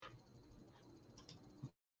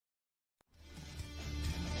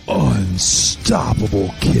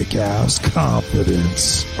unstoppable kick-ass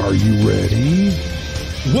confidence. Are you ready?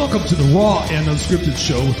 Welcome to the Raw and Unscripted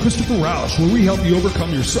show with Christopher Rausch, where we help you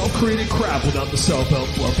overcome your self-created crap without the self-help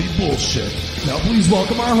fluffy bullshit. Now please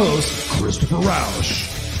welcome our host, Christopher Rausch.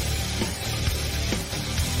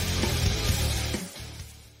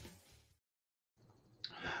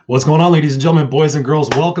 What's going on, ladies and gentlemen, boys and girls?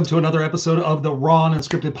 Welcome to another episode of the Raw and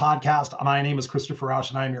Unscripted podcast. My name is Christopher Rausch,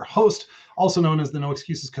 and I am your host, also known as the No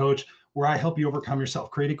Excuses Coach, where I help you overcome your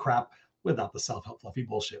self-created crap without the self-help fluffy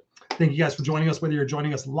bullshit. Thank you guys for joining us, whether you're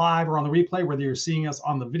joining us live or on the replay, whether you're seeing us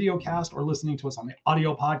on the video cast or listening to us on the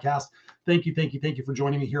audio podcast. Thank you for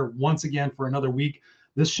joining me here once again for another week.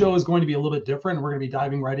 This show is going to be a little bit different, and we're going to be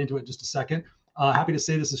diving right into it in just a second. Happy to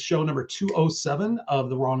say this is show number 207 of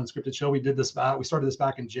the Raw and Unscripted show. We started this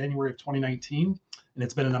back in January of 2019, and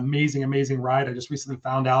it's been an amazing ride. I just recently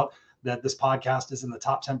found out that this podcast is in the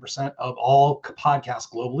top 10% of all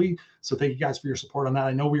podcasts globally. So thank you guys for your support on that.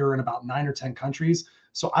 I know we are in about 9 or 10 countries.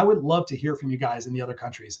 So I would love to hear from you guys in the other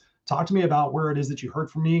countries. Talk to me about where it is that you heard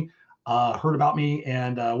from me, heard about me,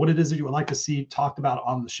 and what it is that you would like to see talked about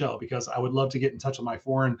on the show, because I would love to get in touch with my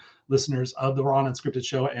foreign listeners of the Raw and Unscripted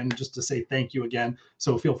show and just to say thank you again.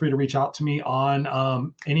 So feel free to reach out to me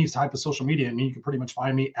on any type of social media. I mean, you can pretty much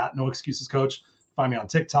find me at No Excuses Coach. Find me on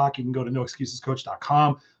TikTok. You can go to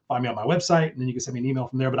noexcusescoach.com. Find me on my website, and then you can send me an email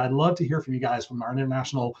from there. But I'd love to hear from you guys from our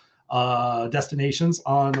international destinations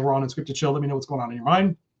on the Raw and Unscripted show. Let me know what's going on in your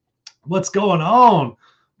mind. What's going on?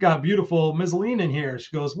 Got beautiful Ms. Aline in here.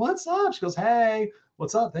 She goes, "What's up?" She goes, "Hey,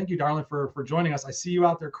 what's up? Thank you, darling, for joining us. I see you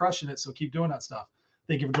out there crushing it, so keep doing that stuff."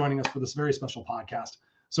 Thank you for joining us for this very special podcast.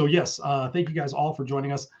 So yes, thank you guys all for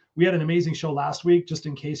joining us. We had an amazing show last week. Just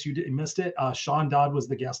in case you missed it, Sean Dodd was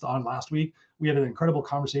the guest on last week. We had an incredible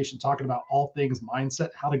conversation talking about all things mindset,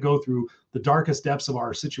 how to go through the darkest depths of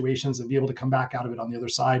our situations and be able to come back out of it on the other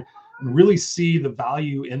side and really see the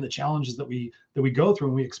value in the challenges that we go through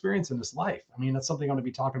and we experience in this life. I mean, that's something I'm going to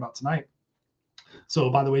be talking about tonight. So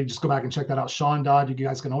by the way, just go back and check that out. Sean Dodd, you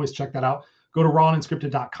guys can always check that out. Go to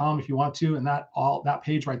rawandunscripted.com if you want to, and that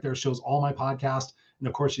page right there shows all my podcasts. And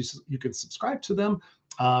of course, you can subscribe to them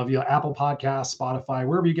via Apple Podcasts, Spotify,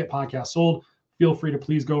 wherever you get podcasts sold. Feel free to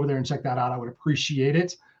please go over there and check that out. I would appreciate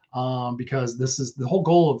it because this is the whole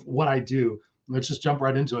goal of what I do. Let's just jump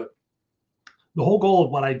right into it. The whole goal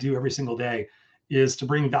of what I do every single day is to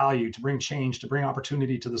bring value, to bring change, to bring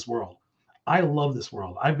opportunity to this world. I love this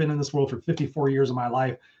world. I've been in this world for 54 years of my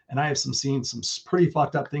life, and I have seen some pretty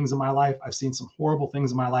fucked up things in my life. I've seen some horrible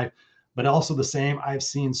things in my life, but also the same, I've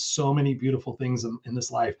seen so many beautiful things in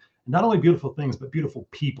this life. And not only beautiful things, but beautiful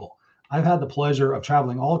people. I've had the pleasure of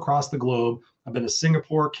traveling all across the globe. I've been to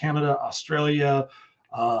Singapore, Canada, Australia,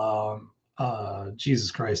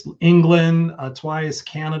 Jesus Christ, England twice,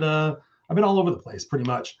 Canada. I've been all over the place pretty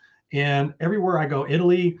much. And everywhere I go,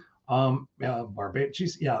 Italy,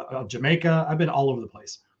 Barbados, Jamaica, I've been all over the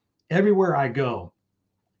place. Everywhere I go,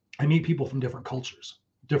 I meet people from different cultures,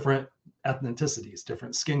 different ethnicities,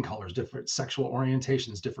 different skin colors, different sexual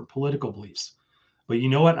orientations, different political beliefs. But you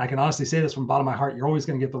know what? I can honestly say this from the bottom of my heart. You're always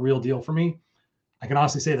going to get the real deal from me. I can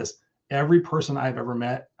honestly say this. Every person I've ever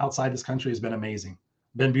met outside this country has been amazing,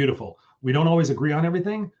 been beautiful. We don't always agree on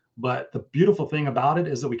everything, but the beautiful thing about it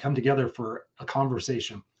is that we come together for a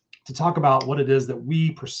conversation to talk about what it is that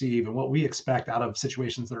we perceive and what we expect out of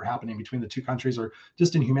situations that are happening between the two countries or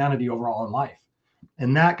just in humanity overall in life.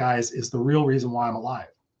 And that, guys, is the real reason why I'm alive.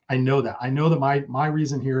 I know that. I know that my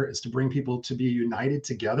reason here is to bring people to be united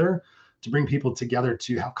together, to bring people together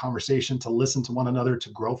to have conversation, to listen to one another, to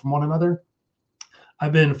grow from one another.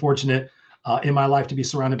 I've been fortunate in my life to be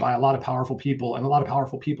surrounded by a lot of powerful people and a lot of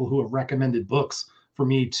powerful people who have recommended books for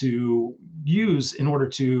me to use in order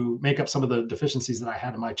to make up some of the deficiencies that I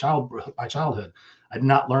had in my childhood. I did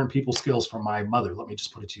not learn people skills from my mother. Let me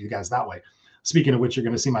just put it to you guys that way. Speaking of which, you're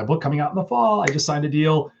going to see my book coming out in the fall. I just signed a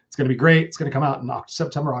deal. It's going to be great. It's going to come out in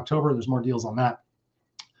September, October. There's more deals on that.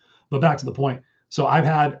 But back to the point. So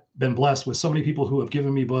I've been blessed with so many people who have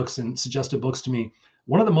given me books and suggested books to me.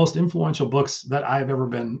 One of the most influential books that I've ever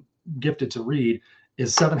been gifted to read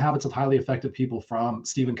is 7 Habits of Highly Effective People from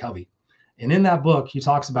Stephen Covey. And in that book, he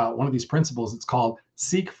talks about one of these principles. It's called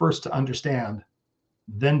seek first to understand,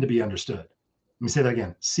 then to be understood. Let me say that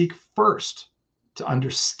again. Seek first to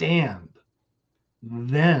understand,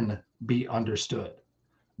 then be understood.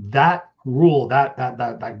 That rule, that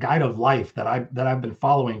guide of life that I've been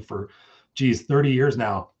following for 30 years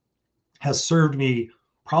now has served me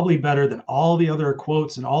probably better than all the other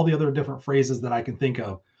quotes and all the other different phrases that I can think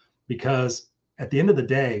of, because at the end of the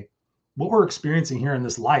day, what we're experiencing here in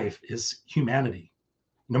this life is humanity.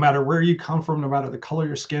 No matter where you come from, no matter the color of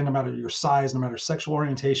your skin, no matter your size, no matter sexual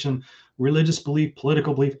orientation, religious belief,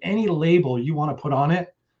 political belief, any label you want to put on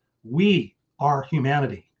it, we are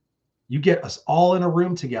humanity. You get us all in a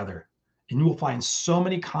room together, and you will find so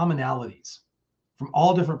many commonalities from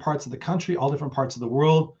all different parts of the country, all different parts of the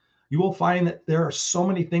world. You will find that there are so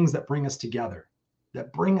many things that bring us together, But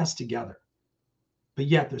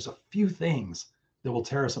yet there's a few things that will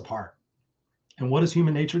tear us apart. And what does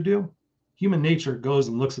human nature do? Human nature goes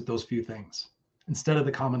and looks at those few things instead of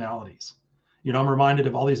the commonalities. You know, I'm reminded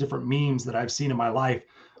of all these different memes that I've seen in my life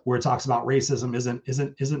where it talks about racism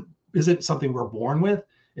isn't something we're born with.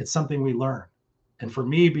 It's something we learn. And for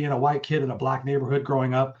me, being a white kid in a black neighborhood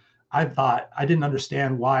growing up, I thought I didn't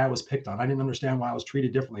understand why I was picked on. I didn't understand why I was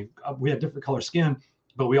treated differently. We had different color skin,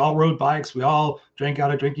 but we all rode bikes. We all drank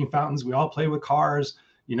out of drinking fountains. We all played with cars.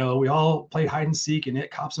 You know, we all played hide and seek and hit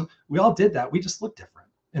cops. We all did that. We just looked different.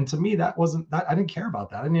 And to me, that wasn't that. I didn't care about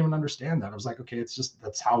that. I didn't even understand that. I was like, okay, it's just,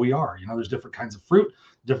 that's how we are. You know, there's different kinds of fruit,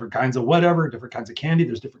 different kinds of whatever, different kinds of candy.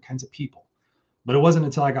 There's different kinds of people. But it wasn't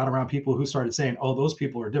until I got around people who started saying, oh, those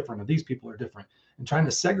people are different, or these people are different, and trying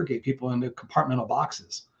to segregate people into compartmental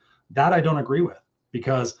boxes. That I don't agree with,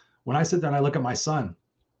 because when I sit there and I look at my son,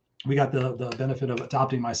 we got the benefit of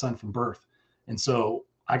adopting my son from birth. And so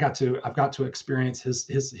I've got to experience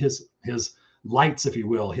his lights, if you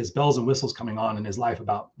will, his bells and whistles coming on in his life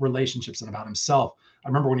about relationships and about himself. I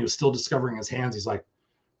remember when he was still discovering his hands, he's like,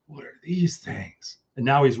 what are these things? And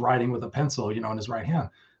now he's writing with a pencil, you know, in his right hand.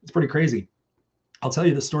 It's pretty crazy. I'll tell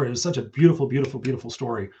you the story. It was such a beautiful, beautiful, beautiful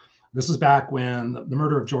story. This was back when the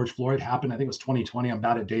murder of George Floyd happened. I think it was 2020. I'm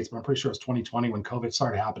bad at dates, but I'm pretty sure it was 2020 when COVID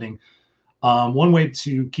started happening. One way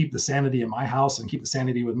to keep the sanity in my house and keep the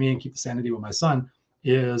sanity with me and keep the sanity with my son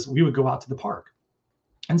is we would go out to the park.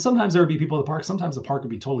 And sometimes there would be people at the park. Sometimes the park would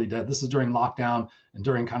be totally dead. This is during lockdown and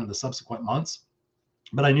during kind of the subsequent months.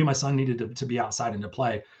 But I knew my son needed to be outside and to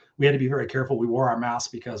play. We had to be very careful. We wore our masks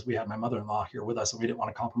because we had my mother-in-law here with us, and we didn't want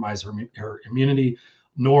to compromise her immunity,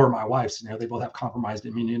 nor my wife's. You know, they both have compromised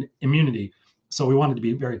immunity. So we wanted to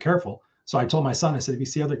be very careful. So I told my son, I said, if you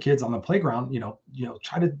see other kids on the playground,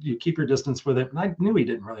 try to keep your distance with it. And I knew he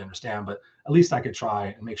didn't really understand, but at least I could try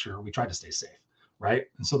and make sure we tried to stay safe, right?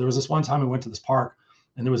 And so there was this one time we went to this park,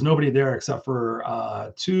 and there was nobody there except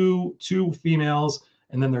for two females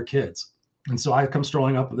and then their kids. And so I come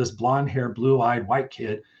strolling up with this blonde hair, blue-eyed white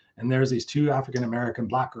kid, and there's these two African-American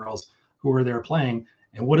black girls who were there playing.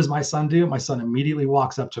 And what does my son do? My son immediately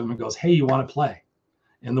walks up to him and goes, hey, you want to play?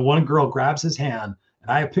 And the one girl grabs his hand,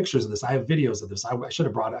 and I have pictures of this. I have videos of this. I should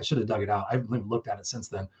have brought it. I should have dug it out. I haven't looked at it since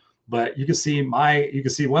then. But you can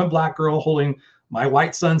see one black girl holding my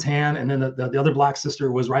white son's hand, and then the other black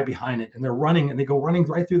sister was right behind it. And they're running, and they go running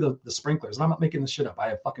right through the sprinklers. And I'm not making this shit up. I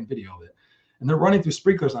have fucking video of it. And they're running through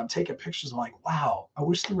sprinklers, and I'm taking pictures. I'm like, wow, I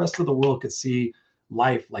wish the rest of the world could see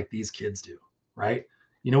life like these kids do, right?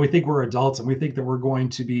 You know, we think we're adults, and we think that we're going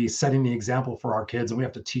to be setting the example for our kids, and we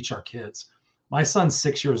have to teach our kids. My son's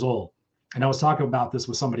 6 years old, and I was talking about this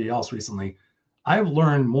with somebody else recently. I've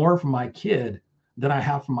learned more from my kid than I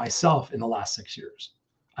have from myself in the last 6 years.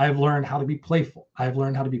 I have learned how to be playful. I have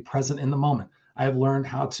learned how to be present in the moment. I have learned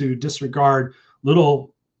how to disregard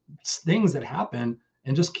little things that happen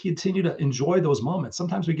and just continue to enjoy those moments.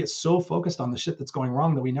 Sometimes we get so focused on the shit that's going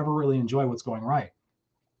wrong that we never really enjoy what's going right.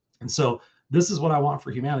 And so this is what I want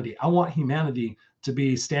for humanity. I want humanity to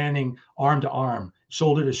be standing arm to arm,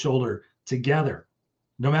 shoulder to shoulder, together,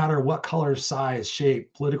 no matter what color, size,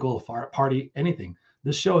 shape, political party, anything.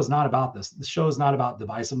 This show is not about this. This show is not about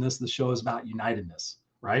divisiveness. This show is about unitedness,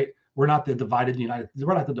 right? We're not the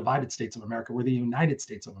divided states of America. We're the United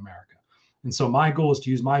States of America. And so my goal is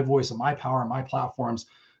to use my voice and my power and my platforms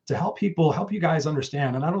to help you guys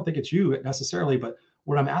understand. And I don't think it's you necessarily, but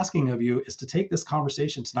what I'm asking of you is to take this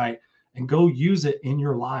conversation tonight and go use it in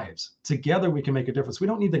your lives. Together, we can make a difference. We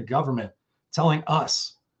don't need the government telling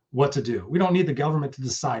us what to do. We don't need the government to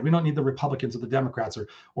decide. We don't need the Republicans or the Democrats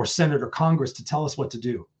or Senate or Congress to tell us what to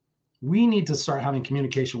do. We need to start having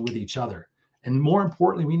communication with each other. And more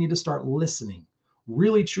importantly, we need to start listening,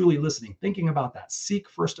 really, truly listening, thinking about that. Seek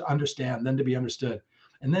first to understand, then to be understood,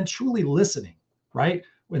 and then truly listening, right?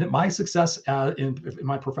 When my success in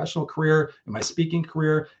my professional career, in my speaking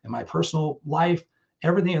career, in my personal life,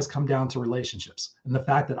 everything has come down to relationships. And the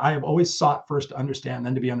fact that I have always sought first to understand,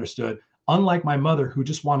 then to be understood. Unlike my mother, who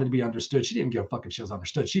just wanted to be understood. She didn't give a fuck if she was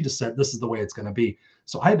understood. She just said, this is the way it's going to be.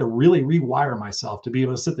 So I had to really rewire myself to be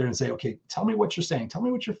able to sit there and say, okay, tell me what you're saying. Tell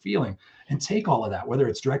me what you're feeling, and take all of that, whether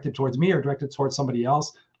it's directed towards me or directed towards somebody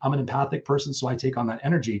else. I'm an empathic person, so I take on that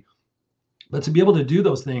energy. But to be able to do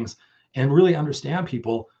those things and really understand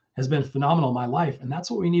people has been phenomenal in my life. And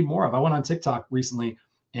that's what we need more of. I went on TikTok recently,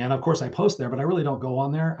 And of course I post there, but I really don't go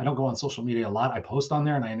on there. I don't go on social media a lot. I post on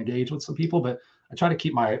there and I engage with some people, but I try to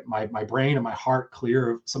keep my brain and my heart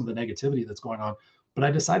clear of some of the negativity that's going on. But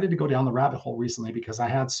I decided to go down the rabbit hole recently because I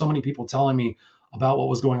had so many people telling me about what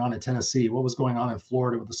was going on in Tennessee, what was going on in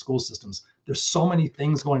Florida with the school systems. There's so many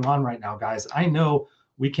things going on right now, guys. I know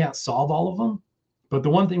we can't solve all of them, but the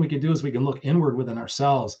one thing we can do is we can look inward within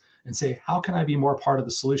ourselves and say, how can I be more part of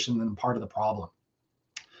the solution than part of the problem?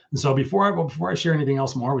 And so before I share anything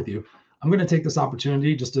else more with you, I'm going to take this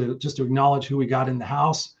opportunity just to acknowledge who we got in the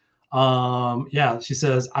house. Yeah, she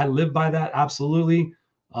says, I live by that. Absolutely.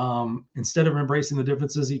 Instead of embracing the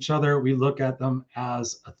differences each other, we look at them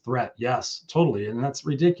as a threat. Yes, totally. And that's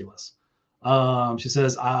ridiculous. She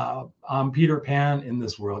says, I'm Peter Pan in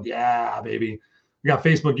this world. Yeah, baby. We got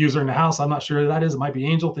Facebook user in the house. I'm not sure who that is. It might be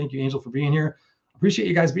Angel. Thank you, Angel, for being here. Appreciate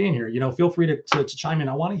you guys being here. You know, feel free to chime in.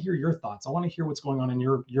 I want to hear your thoughts. I want to hear what's going on in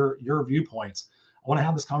your viewpoints. I want to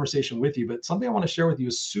have this conversation with you, but something I want to share with you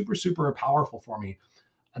is super, super powerful for me.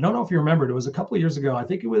 I don't know if you remembered, it was a couple of years ago. I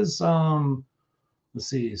think it was, let's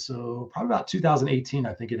see. So probably about 2018,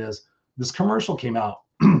 I think it is. This commercial came out,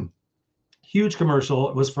 huge commercial.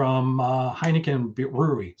 It was from Heineken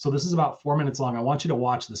Brewery. So this is about 4 minutes long. I want you to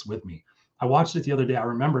watch this with me. I watched it the other day. I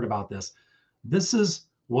remembered about this. This is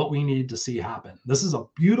what we need to see happen. This is a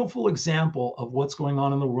beautiful example of what's going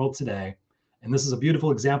on in the world today. And this is a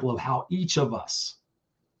beautiful example of how each of us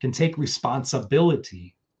can take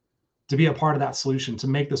responsibility to be a part of that solution, to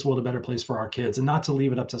make this world a better place for our kids and not to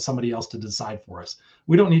leave it up to somebody else to decide for us.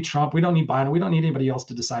 We don't need Trump. We don't need Biden. We don't need anybody else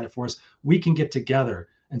to decide it for us. We can get together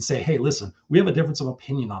and say, hey, listen, we have a difference of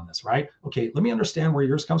opinion on this, right? Okay, let me understand where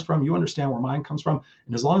yours comes from. You understand where mine comes from.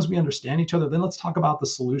 And as long as we understand each other, then let's talk about the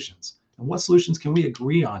solutions. And what solutions can we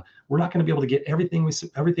agree on? We're not going to be able to get everything we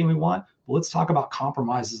want, but let's talk about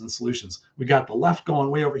compromises and solutions. We got the left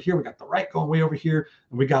going way over here. We got the right going way over here.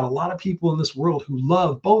 And we got a lot of people in this world who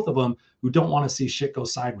love both of them, who don't want to see shit go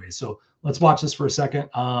sideways. So let's watch this for a second.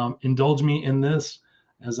 Indulge me in this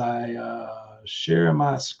as I share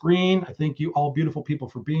my screen. I thank you all beautiful people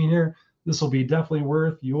for being here. This will be definitely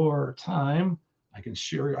worth your time. I can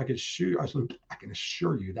assure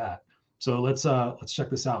you that. So let's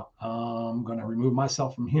check this out. I'm going to remove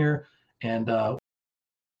myself from here and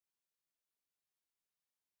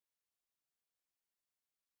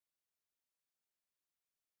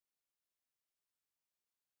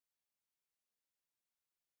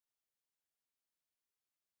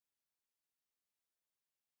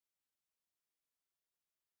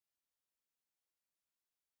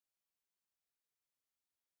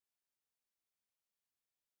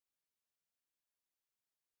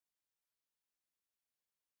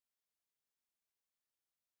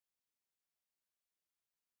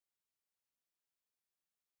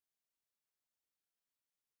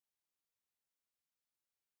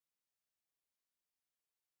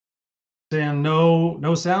saying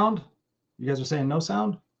no sound. You guys are saying no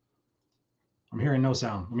sound. I'm hearing no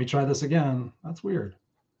sound. Let me try this again. That's weird.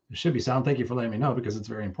 There should be sound. Thank you for letting me know because it's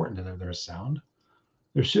very important that there's sound.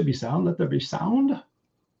 There should be sound. Let there be sound.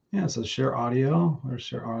 Yeah, so share audio. There's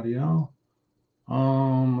share audio.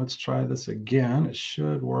 Let's try this again. It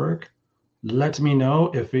should work. Let me know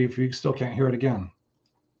if you still can't hear it again.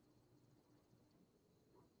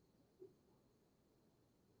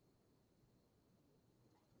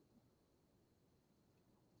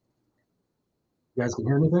 You guys can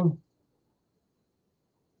hear anything?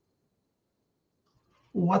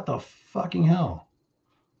 What the fucking hell?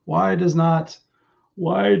 Why does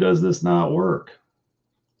this not work?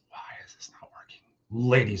 Why is this not working?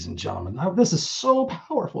 Ladies and gentlemen, now, this is so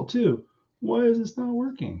powerful too. Why is this not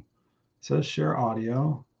working? It says share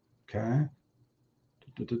audio. Okay.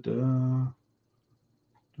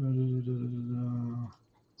 Let's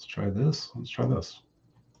try this. Let's try this.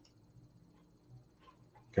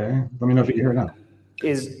 Okay. Let me know if you can hear it now.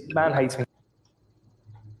 Is man-hating.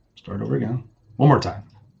 Start over again. One more time.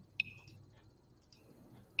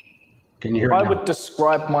 Can you hear it I now? would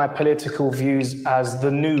describe my political views as the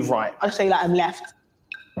new right. I say that I'm left.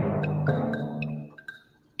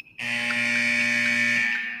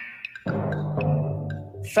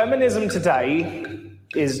 Feminism today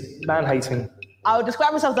is man-hating. I would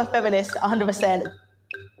describe myself as a feminist, 100%.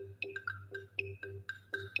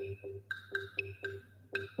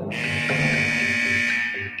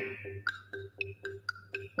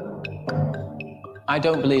 I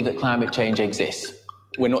don't believe that climate change exists.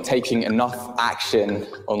 We're not taking enough action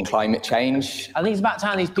on climate change. I think it's about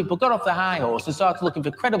time these people got off the high horse and started looking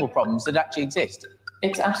for credible problems that actually exist.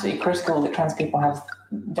 It's absolutely critical that trans people have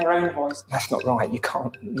their own voice. That's not right. You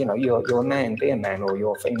can't, you're a man, be a man, or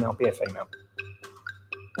you're a female, be a female.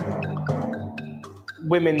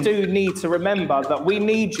 women do need to remember that we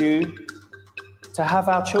need you to have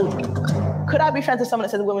our children. Could I be friends with someone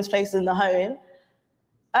that says a woman's place is in the home?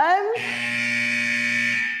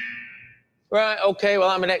 Right, okay, well,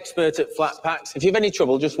 I'm an expert at flat packs. If you have any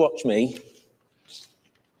trouble, just watch me.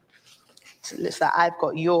 So it looks like I've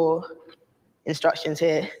got your instructions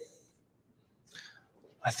here.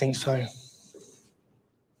 I think so.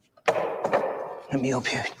 Let me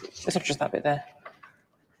help you. Let's have just that bit there.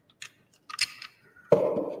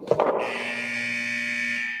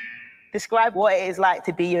 Describe what it is like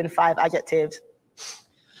to be you in 5 adjectives.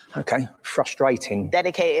 Okay. Frustrating.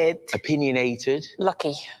 Dedicated. Opinionated.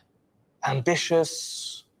 Lucky.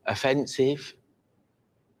 Ambitious. Offensive.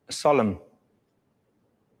 Solemn.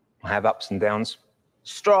 I have ups and downs.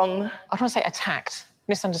 Strong. I don't want to say attacked.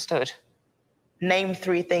 Misunderstood. Name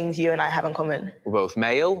 3 things you and I have in common. We're both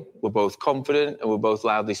male, we're both confident, and we're both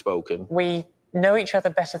loudly spoken. We know each other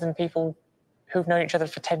better than people who've known each other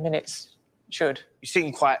for 10 minutes should. You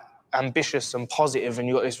seem quite ambitious and positive, and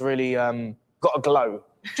you got this really got a glow.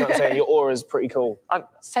 Do you know what I'm saying? Your aura's pretty cool. I'm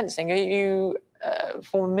sensing, are you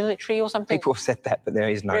former military or something? People have said that, but there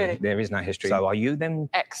is no history. So are you then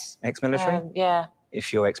ex-military? Yeah.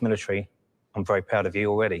 If you're ex-military, I'm very proud of you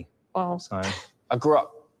already. Well, So I grew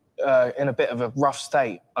up in a bit of a rough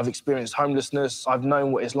state. I've experienced homelessness. I've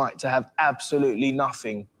known what it's like to have absolutely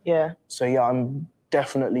nothing. Yeah. So yeah, I'm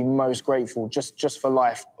definitely most grateful just for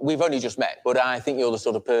life. We've only just met, but I think you're the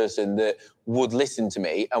sort of person that would listen to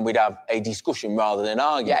me and we'd have a discussion rather than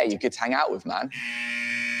argue. Yeah, you could hang out with, man.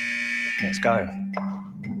 let's go.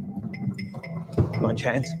 Come on,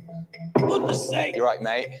 Chance. Goodness sake. You're right,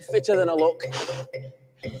 mate. Fitter than I look.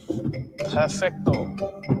 Perfecto.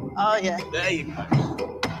 Oh, yeah. There you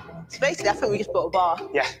go. So basically, I think we just built a bar.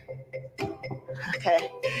 Yeah. Okay.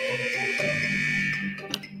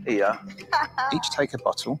 Here, each take a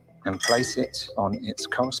bottle and place it on its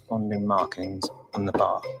corresponding markings on the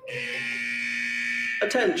bar.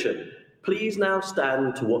 Attention. Please now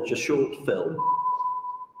stand to watch a short film.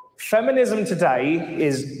 Feminism today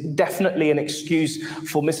is definitely an excuse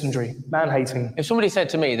for misandry, man-hating. If somebody said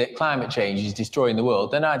to me that climate change is destroying the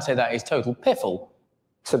world, then I'd say that is total piffle.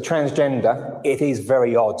 So transgender, it is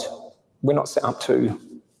very odd. We're not set up to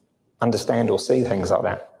understand or see things like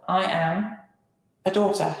that. I am a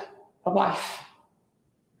daughter, a wife.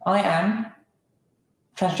 I am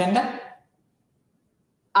transgender.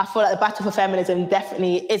 I feel like the battle for feminism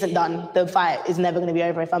definitely isn't done. The fight is never going to be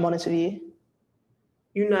over, if I'm honest with you.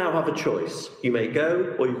 You now have a choice. You may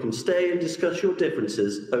go, or you can stay and discuss your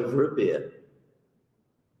differences over a beer.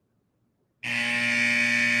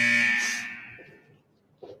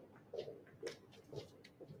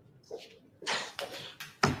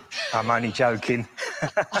 I'm only joking.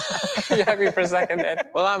 You had me for a second then.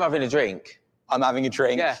 Well, I'm having a drink. I'm having a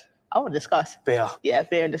drink. Yeah. I want to discuss. Beer. Yeah,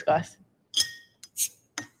 beer and discuss.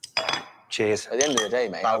 Cheers. At the end of the day,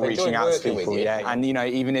 mate, About I've reaching enjoyed out to working with people, you. yeah. And, you know,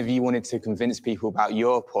 even if you wanted to convince people about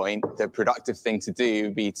your point, the productive thing to do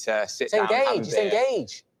would be to sit down and have a Just beer.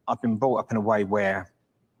 engage. I've been brought up in a way where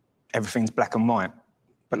everything's black and white,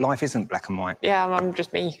 but life isn't black and white. Yeah, I'm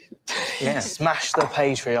just me. Yeah. Smash the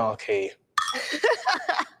patriarchy.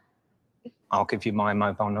 I'll give you my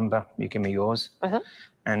mobile number, you give me yours,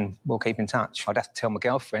 and we'll keep in touch. I'd have to tell my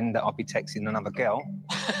girlfriend that I'll be texting another girl.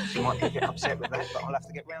 She might be a bit upset with that, but I'll have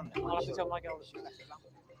to get round it. I'll have to tell my girl that she's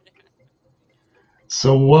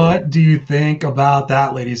So what do you think about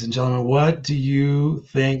that, ladies and gentlemen? What do you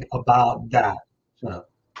think about that?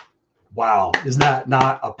 Wow, isn't that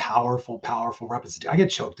not a powerful, powerful representation? I get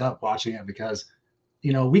choked up watching it because,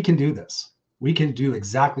 you know, we can do this. We can do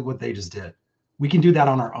exactly what they just did. We can do that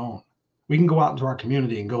on our own. We can go out into our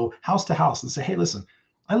community and go house to house and say, hey, listen,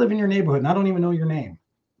 I live in your neighborhood and I don't even know your name.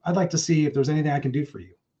 I'd like to see if there's anything I can do for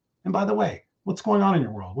you. And by the way, what's going on in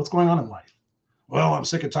your world? What's going on in life? Well, I'm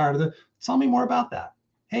sick and tired of it. Tell me more about that.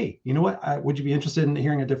 Hey, you know what? Would you be interested in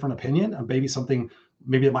hearing a different opinion? Maybe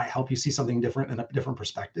it might help you see something different in a different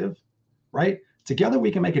perspective, right? Together we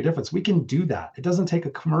can make a difference. We can do that. It doesn't take a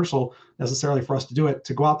commercial necessarily for us to do it,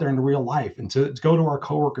 to go out there into real life and to go to our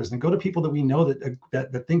coworkers and go to people that we know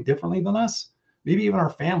that think differently than us, maybe even our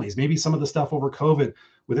families. Maybe some of the stuff over COVID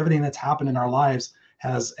with everything that's happened in our lives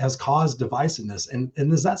has caused divisiveness. And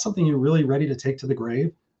is that something you're really ready to take to the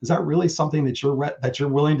grave? Is that really something that you're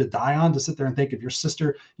willing to die on, to sit there and think of your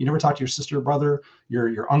sister? You never talk to your sister or brother,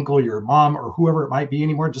 your uncle, your mom, or whoever it might be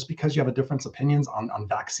anymore, just because you have a different opinions on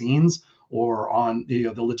vaccines or on the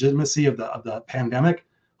legitimacy of the pandemic?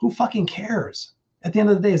 Who fucking cares? At the end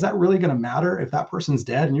of the day, is that really going to matter if that person's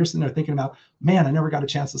dead and you're sitting there thinking about, man, I never got a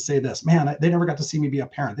chance to say this. Man, they never got to see me be a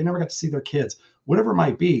parent. They never got to see their kids, whatever it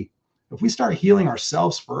might be. If we start healing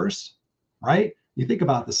ourselves first, right? You think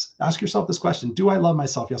about this, ask yourself this question: do I love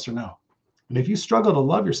myself? Yes or no? And if you struggle to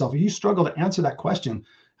love yourself, if you struggle to answer that question,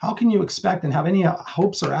 how can you expect and have any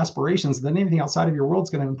hopes or aspirations that anything outside of your world is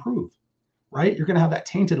going to improve? Right? You're going to have that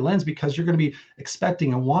tainted lens because you're going to be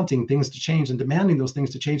expecting and wanting things to change and demanding those things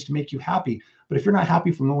to change to make you happy. But if you're not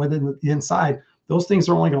happy from within the inside, those things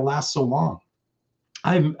are only going to last so long.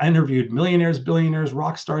 I've interviewed millionaires, billionaires,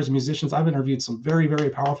 rock stars, musicians. I've interviewed some very, very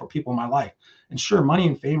powerful people in my life. And sure, money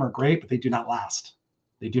and fame are great, but they do not last.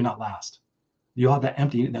 They do not last. You'll have that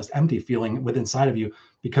empty feeling within inside of you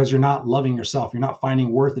because you're not loving yourself. You're not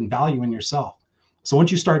finding worth and value in yourself. So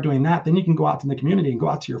once you start doing that, then you can go out to the community and go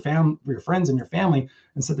out to your friends and your family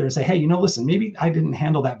and sit there and say, hey, listen, maybe I didn't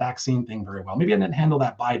handle that vaccine thing very well. Maybe I didn't handle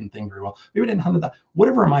that Biden thing very well. Maybe I didn't handle that,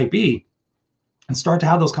 whatever it might be. And start to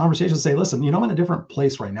have those conversations and say, listen, I'm in a different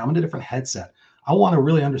place right now. I'm in a different headset. I want to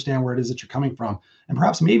really understand where it is that you're coming from. And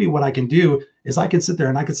perhaps maybe what I can do is I could sit there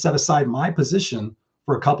and I could set aside my position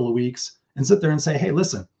for a couple of weeks and sit there and say, hey,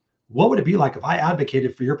 listen, what would it be like if I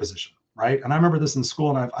advocated for your position? Right. And I remember this in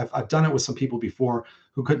school, and I've done it with some people before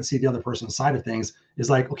who couldn't see the other person's side of things, is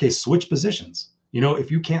like, okay, switch positions.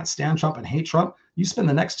 If you can't stand Trump and hate Trump, you spend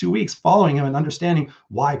the next 2 weeks following him and understanding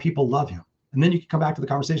why people love him. And then you can come back to the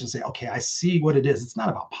conversation and say, okay, I see what it is. It's not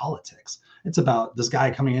about politics. It's about this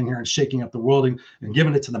guy coming in here and shaking up the world and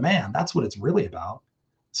giving it to the man. That's what it's really about.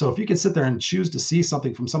 So if you can sit there and choose to see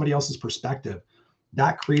something from somebody else's perspective,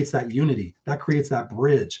 that creates that unity, that creates that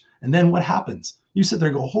bridge. And then what happens? You sit there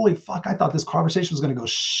and go, holy fuck, I thought this conversation was going to go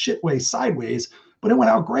shitway sideways, but it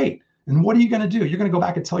went out great. And what are you going to do? You're going to go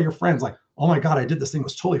back and tell your friends like, oh my God, I did this thing. It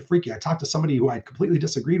was totally freaky. I talked to somebody who I completely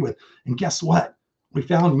disagreed with. And guess what? We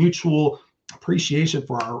found mutual appreciation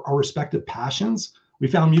for our respective passions. We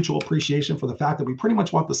found mutual appreciation for the fact that we pretty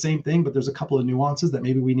much want the same thing, but there's a couple of nuances that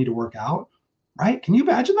maybe we need to work out, right? Can you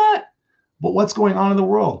imagine that? But what's going on in the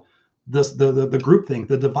world? The group thing,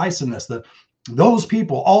 the divisiveness, those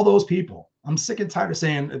people, all those people. I'm sick and tired of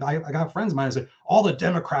saying, I got friends of mine who say, all the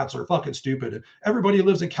Democrats are fucking stupid, and everybody who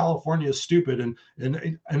lives in California is stupid, and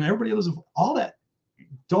everybody lives in all that.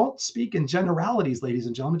 Don't speak in generalities, ladies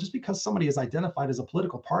and gentlemen. Just because somebody is identified as a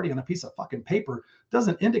political party on a piece of fucking paper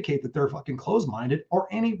doesn't indicate that they're fucking closed-minded or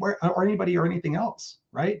anywhere or anybody or anything else,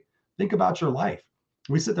 right? Think about your life.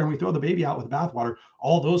 We sit there and we throw the baby out with the bathwater.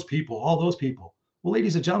 All those people, all those people. Well,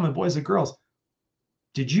 ladies and gentlemen, boys and girls,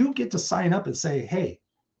 did you get to sign up and say, hey,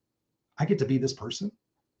 I get to be this person?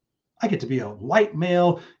 I get to be a white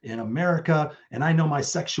male in America, and I know my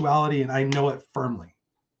sexuality and I know it firmly.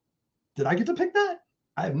 Did I get to pick that?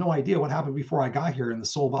 I have no idea what happened before I got here in the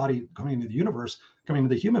soul body coming into the universe, coming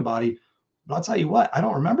into the human body. But I'll tell you what, I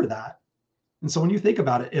don't remember that. And so when you think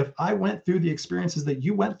about it, if I went through the experiences that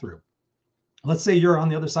you went through, let's say you're on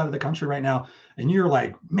the other side of the country right now, and you're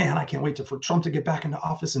like, man, I can't wait for Trump to get back into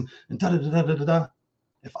office and da da da da da da.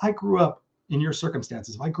 If I grew up in your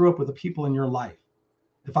circumstances, if I grew up with the people in your life,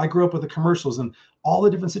 if I grew up with the commercials and all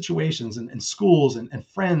the different situations and schools and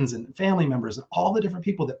friends and family members and all the different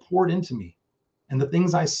people that poured into me and the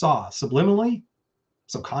things I saw subliminally,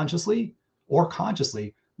 subconsciously, or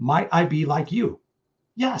consciously, might I be like you?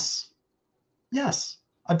 Yes. Yes.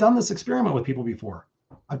 I've done this experiment with people before.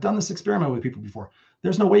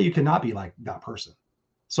 There's no way you cannot be like that person.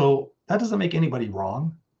 So that doesn't make anybody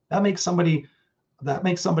wrong. That makes somebody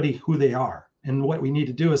who they are. And what we need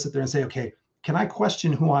to do is sit there and say, okay, can I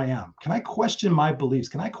question who I am? Can I question my beliefs?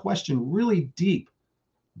 Can I question really deep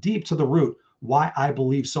to the root why I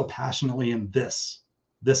believe so passionately in this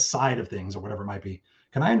side of things or whatever it might be?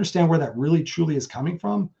 Can I understand where that really truly is coming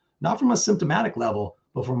from? Not from a symptomatic level,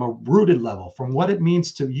 but from a rooted level, from what it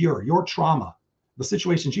means to your trauma, the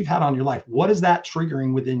situations you've had on your life. What is that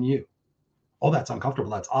triggering within you? Oh, that's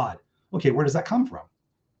uncomfortable. That's odd. Okay, where does that come from?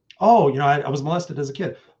 Oh, I was molested as a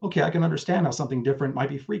kid. Okay, I can understand how something different might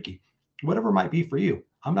be freaky. Whatever it might be for you.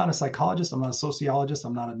 I'm not a psychologist. I'm not a sociologist.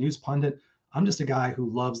 I'm not a news pundit. I'm just a guy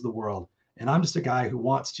who loves the world. And I'm just a guy who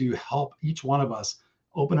wants to help each one of us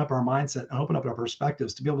open up our mindset and open up our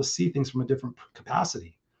perspectives to be able to see things from a different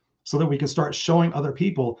capacity so that we can start showing other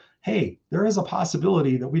people, hey, there is a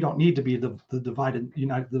possibility that we don't need to be the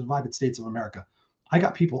divided States of America. I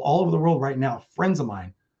got people all over the world right now, friends of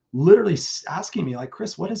mine, literally asking me like,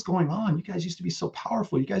 Chris, what is going on? You guys used to be so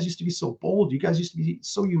powerful. You guys used to be so bold. You guys used to be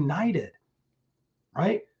so united,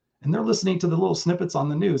 right? And they're listening to the little snippets on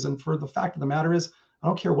the news. And for the fact of the matter is, I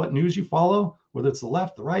don't care what news you follow, whether it's the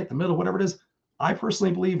left, the right, the middle, whatever it is. I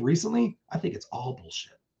personally believe recently, I think it's all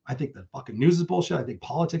bullshit. I think the fucking news is bullshit. I think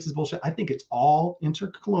politics is bullshit. I think it's all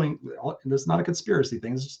interconnected. And it's not a conspiracy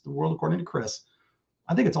thing. It's just the world according to Chris.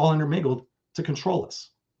 I think it's all intermingled to control us,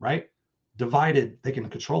 right? divided, they can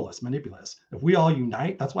control us, manipulate us. If we all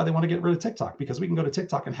unite, that's why they want to get rid of TikTok, because we can go to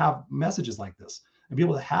TikTok and have messages like this and be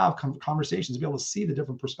able to have conversations, be able to see the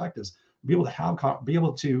different perspectives, be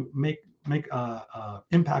able to make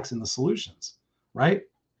impacts in the solutions, right?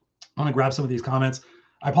 I'm gonna grab some of these comments.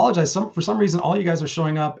 I apologize. For some reason, all you guys are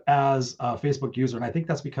showing up as a Facebook user, and I think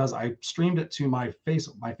that's because I streamed it to my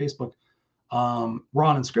Facebook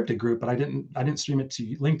Raw Unscripted group, but I didn't stream it to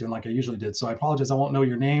LinkedIn like I usually did. So I apologize. I won't know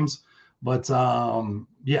your names, but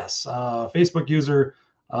yes, Facebook user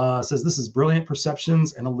says this is brilliant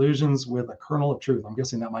perceptions and illusions with a kernel of truth. I'm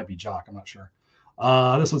guessing that might be Jock. I'm not sure.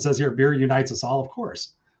 This one says here, beer unites us all. Of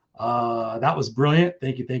course. That was brilliant.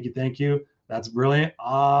 Thank you. That's brilliant.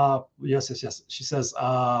 Yes. She says,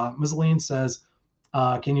 Ms. Aline says,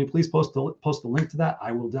 can you please post the link to that?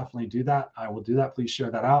 I will definitely do that. I will do that. Please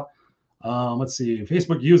share that out. Let's see.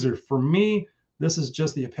 Facebook user, for me, this is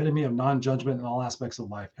just the epitome of non-judgment in all aspects of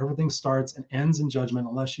life. Everything starts and ends in judgment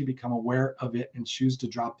unless you become aware of it and choose to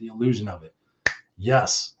drop the illusion of it.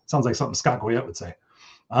 Yes. Sounds like something Scott Goyette would say.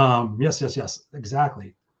 Yes.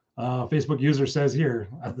 Exactly. Facebook user says here,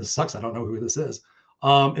 this sucks. I don't know who this is.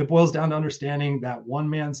 It boils down to understanding that one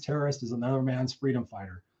man's terrorist is another man's freedom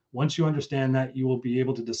fighter. Once you understand that, you will be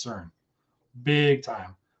able to discern. Big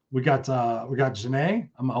time. We got Janae.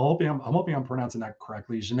 I'm hoping I'm pronouncing that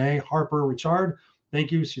correctly. Janae Harper Richard.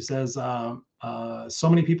 Thank you. She says, so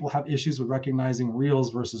many people have issues with recognizing reels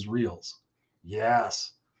versus reels.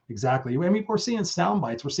 Yes, exactly. I mean, we're seeing sound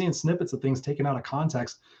bites. We're seeing snippets of things taken out of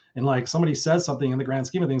context. And like somebody says something in the grand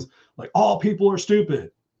scheme of things, like all people are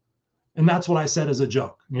stupid. And that's what I said as a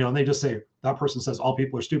joke, and they just say that person says all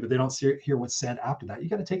people are stupid. They don't hear what's said after that. You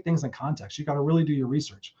got to take things in context. You got to really do your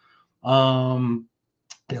research. Yes.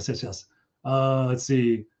 Let's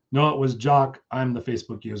see. No, it was Jock. I'm the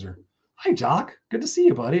Facebook user. Hi, Jock. Good to see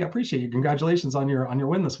you, buddy. I appreciate you. Congratulations on your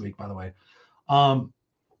win this week, by the way.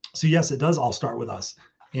 So yes, it does all start with us.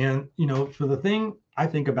 And, for the thing I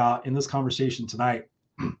think about in this conversation tonight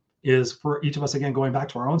is for each of us, again, going back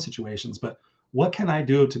to our own situations, but what can I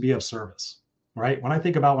do to be of service, right? When I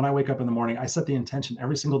think about when I wake up in the morning, I set the intention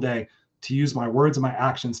every single day to use my words and my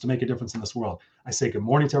actions to make a difference in this world. I say good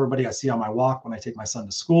morning to everybody I see on my walk when I take my son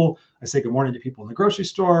to school. I say good morning to people in the grocery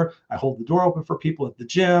store. I hold the door open for people at the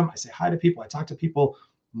gym. I say hi to people. I talk to people.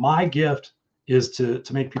 My gift is to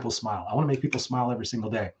make people smile. I want to make people smile every single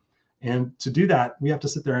day. And to do that, we have to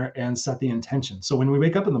sit there and set the intention. So when we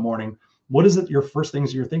wake up in the morning, what is it your first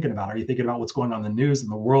things you're thinking about? Are you thinking about what's going on in the news and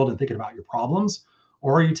the world and thinking about your problems?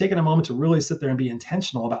 Or are you taking a moment to really sit there and be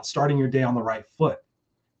intentional about starting your day on the right foot?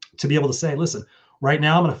 To be able to say, listen, right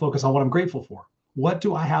now I'm going to focus on what I'm grateful for. What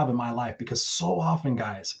do I have in my life? Because so often,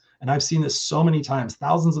 guys, and I've seen this so many times,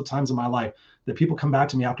 thousands of times in my life, that people come back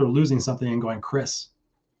to me after losing something and going, Chris,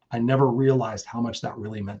 I never realized how much that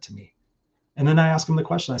really meant to me. And then I ask them the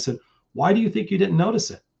question. I said, why do you think you didn't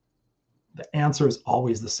notice it? The answer is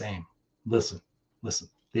always the same. Listen,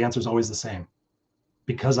 the answer is always the same.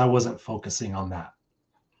 Because I wasn't focusing on that.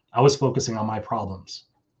 I was focusing on my problems.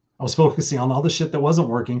 I was focusing on all the shit that wasn't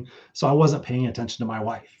working. So I wasn't paying attention to my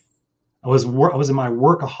wife. I was in my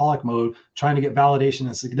workaholic mode, trying to get validation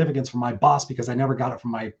and significance from my boss because I never got it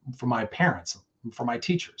from my parents, from my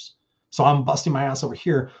teachers. So I'm busting my ass over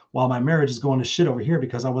here while my marriage is going to shit over here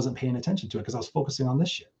because I wasn't paying attention to it because I was focusing on this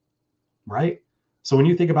shit, right? So when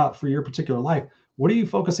you think about for your particular life, what are you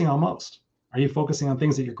focusing on most? Are you focusing on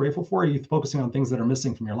things that you're grateful for? Or are you focusing on things that are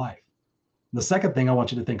missing from your life? The second thing I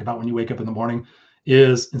want you to think about when you wake up in the morning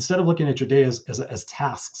is instead of looking at your day as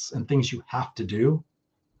tasks and things you have to do,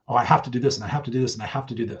 oh, I have to do this and I have to do this and I have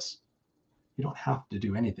to do this. You don't have to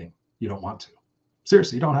do anything you don't want to.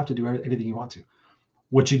 Seriously, you don't have to do anything you want to.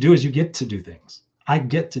 What you do is you get to do things. I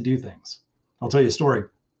get to do things. I'll tell you a story.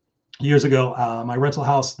 Years ago, my rental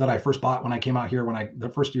house that I first bought when I came out here, the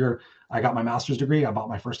first year I got my master's degree, I bought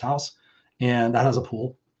my first house, and that has a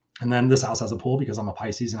pool. And then this house has a pool because I'm a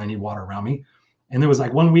Pisces and I need water around me. And there was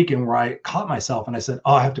like one weekend where I caught myself and I said,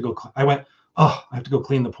 I have to go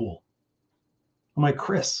clean the pool. I'm like,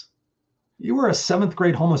 Chris, you were a 7th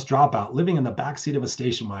grade homeless dropout living in the backseat of a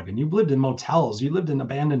station wagon. You've lived in motels. You lived in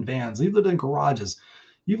abandoned vans. You've lived in garages.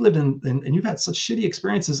 You've lived and you've had such shitty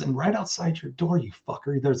experiences. And right outside your door, you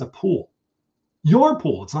fucker, there's a pool. Your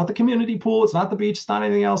pool. It's not the community pool. It's not the beach. It's not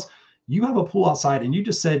anything else. You have a pool outside and you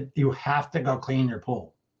just said you have to go clean your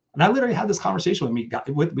pool. And I literally had this conversation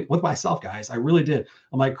with myself, guys. I really did.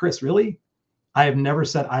 I'm like, Chris, really? I have never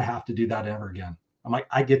said I have to do that ever again. I'm like,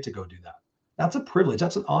 I get to go do that. That's a privilege.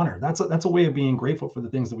 That's an honor. That's a way of being grateful for the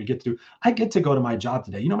things that we get to do. I get to go to my job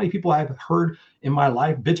today. You know how many people I've heard in my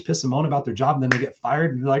life bitch, piss, and moan about their job, and then they get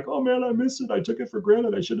fired, and they're like, oh man, I miss it. I took it for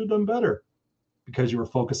granted. I should have done better. because you were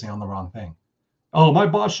focusing on the wrong thing. Oh, my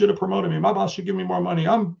boss should have promoted me. My boss should give me more money.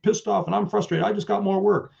 I'm pissed off and I'm frustrated. I just got more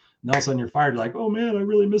work. And all of a sudden you're fired. You're like, oh man, I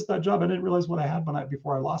really missed that job. I didn't realize what I had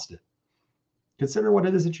before I lost it. Consider what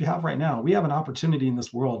it is that you have right now. We have an opportunity in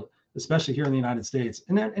this world, especially here in the United States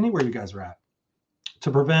and anywhere you guys are at,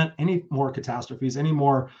 to prevent any more catastrophes, any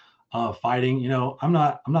more fighting. You know, I'm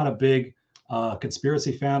not a big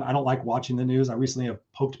conspiracy fan. I don't like watching the news. I recently have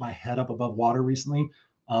poked my head up above water recently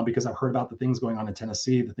because I've heard about the things going on in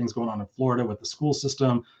Tennessee, the things going on in Florida with the school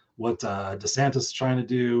system, what DeSantis is trying to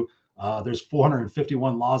do. There's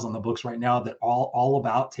 451 laws on the books right now that all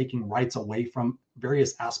about taking rights away from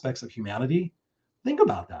various aspects of humanity. Think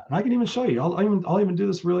about that. And I can even show you. I'll even do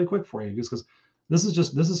this really quick for you because this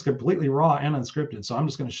is completely raw and unscripted. So I'm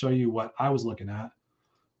just going to show you what I was looking at.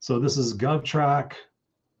 So this is GovTrack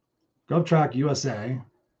USA.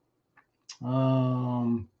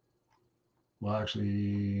 Well,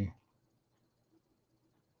 actually,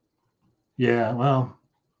 yeah, well,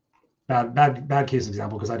 bad case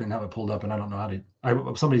example because I didn't have it pulled up and I don't know how to.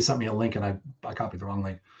 Somebody sent me a link and I copied the wrong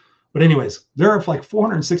link. But anyways, there are like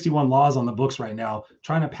 461 laws on the books right now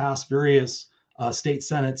trying to pass various state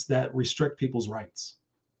senates that restrict people's rights.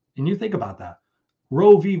 And you think about that.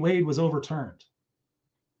 Roe v. Wade was overturned.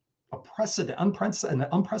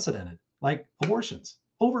 Unprecedented, like abortions,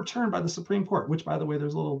 overturned by the Supreme Court, which, by the way,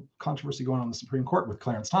 there's a little controversy going on in the Supreme Court with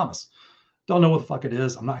Clarence Thomas. Don't know what the fuck it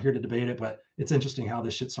is. I'm not here to debate it, but it's interesting how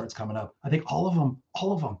this shit starts coming up. I think all of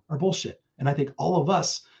them are bullshit. And I think all of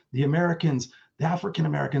us, the Americans, the African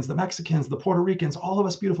Americans, the Mexicans, the Puerto Ricans, all of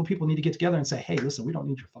us beautiful people need to get together and say, hey, listen, we don't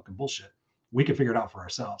need your fucking bullshit. We can figure it out for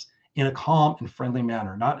ourselves in a calm and friendly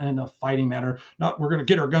manner, not in a fighting manner, not we're going to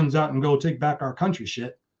get our guns out and go take back our country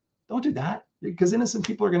shit. Don't do that because innocent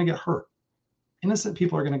people are going to get hurt. Innocent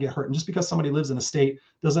people are going to get hurt. And just because somebody lives in a state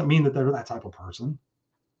doesn't mean that they're that type of person.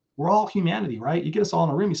 We're all humanity, right? You get us all in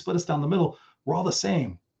a room, you split us down the middle. We're all the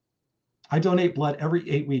same. I donate blood every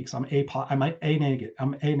 8 weeks. I'm A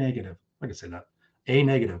negative. I can say that. A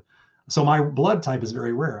negative. So my blood type is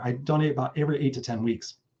very rare. I donate about every 8 to 10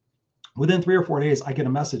 weeks. Within 3 or 4 days, I get a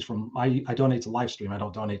message from I donate to Livestream. I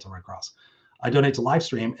don't donate to Red Cross. I donate to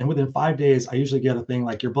Livestream, and within 5 days, I usually get a thing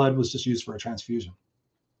like your blood was just used for a transfusion.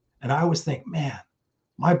 And I always think, man,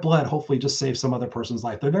 my blood hopefully just saved some other person's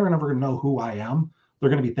life. They're never going to know who I am.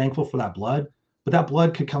 They're going to be thankful for that blood, but that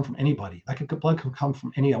blood could come from anybody. Blood could come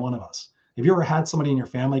from any one of us. Have you ever had somebody in your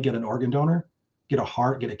family get an organ donor, get a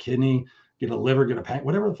heart, get a kidney, get a liver, get a pancreas,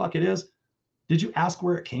 whatever the fuck it is? Did you ask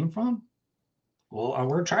where it came from? Well,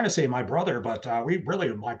 we're trying to say my brother, but we really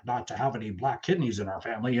like not to have any black kidneys in our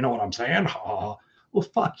family. You know what I'm saying? Well,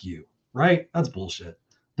 fuck you, right? That's bullshit.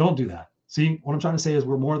 Don't do that. See, what I'm trying to say is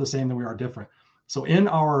we're more the same than we are different. So in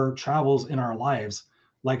our travels, in our lives,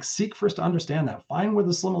 like seek first to understand that. Find where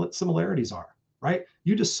the similarities are, right?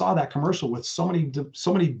 You just saw that commercial with so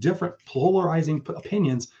many different polarizing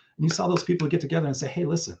opinions, and you saw those people get together and say, hey,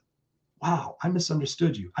 listen, wow, I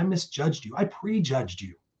misunderstood you. I misjudged you. I prejudged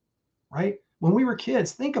you, right? When we were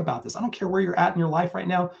kids, think about this. I don't care where you're at in your life right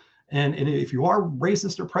now. And if you are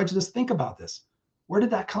racist or prejudiced, think about this. Where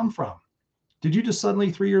did that come from? Did you just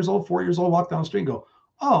suddenly 3 years old, 4 years old, walk down the street and go,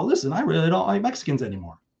 oh, listen, I really don't like Mexicans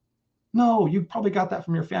anymore? No, you probably got that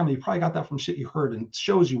from your family. You probably got that from shit you heard and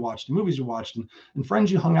shows you watched and movies you watched and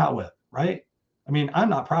friends you hung out with, right? I mean, I'm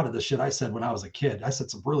not proud of the shit I said when I was a kid. I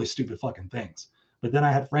said some really stupid fucking things. But then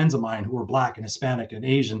I had friends of mine who were black and Hispanic and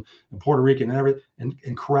Asian and Puerto Rican and everything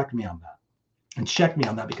and correct me on that. And check me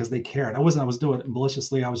on that because they cared. I was doing it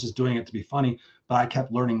maliciously. I was just doing it to be funny, but I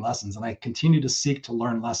kept learning lessons and I continue to seek to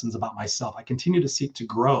learn lessons about myself. I continue to seek to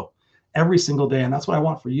grow every single day. And that's what I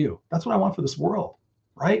want for you. That's what I want for this world,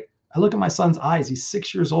 right? I look at my son's eyes. He's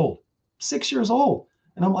 6 years old, 6 years old.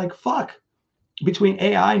 And I'm like, fuck, between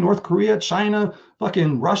AI, North Korea, China,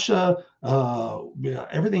 fucking Russia,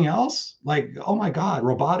 everything else, like, oh my God,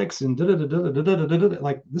 robotics and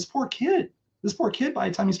like this poor kid by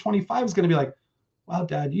the time he's 25 is going to be like, wow,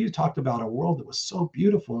 Dad, you talked about a world that was so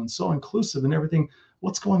beautiful and so inclusive and everything.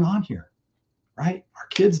 What's going on here, right? Our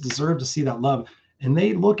kids deserve to see that love. And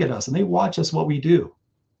they look at us and they watch us, what we do.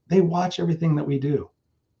 They watch everything that we do.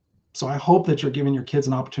 So I hope that you're giving your kids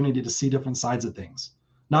an opportunity to see different sides of things.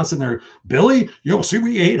 Not sitting there, Billy, see,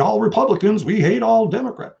 we hate all Republicans. We hate all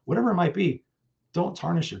Democrats, whatever it might be. Don't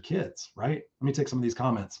tarnish your kids, right? Let me take some of these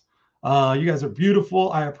comments. You guys are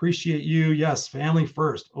beautiful. I appreciate you. Yes, family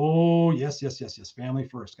first. Oh, yes. Family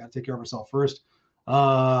first. Got to take care of ourselves first.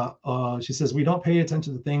 She says, we don't pay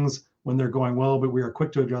attention to things when they're going well, but we are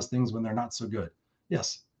quick to address things when they're not so good.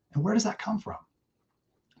 Yes. And where does that come from?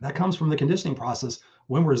 That comes from the conditioning process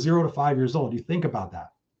when we're 0 to 5 years old. You think about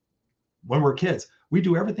that. When we're kids, We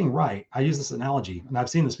do everything right. I use this analogy, and I've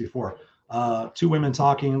seen this before. Two women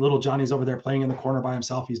talking, little Johnny's over there playing in the corner by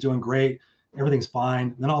himself. He's doing great. Everything's fine.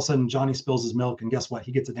 And then all of a sudden, Johnny spills his milk, and guess what?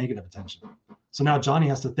 He gets a negative attention. So now Johnny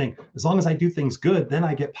has to think, as long as I do things good, then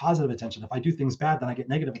I get positive attention. If I do things bad, then I get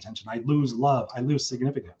negative attention. I lose love. I lose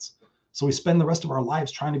significance. So we spend the rest of our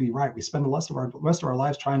lives trying to be right. We spend the rest of our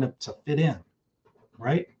lives trying to fit in,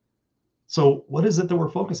 right? So what is it that we're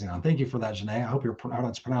focusing on? Thank you for that, Janae. I hope you're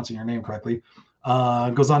pronouncing your name correctly.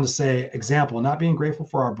 Goes on to say, example, not being grateful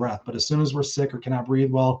for our breath, but as soon as we're sick or cannot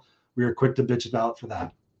breathe well, we are quick to bitch about for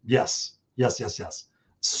that. Yes.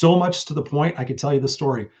 So much to the point, I could tell you the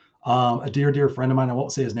story. A dear friend of mine, I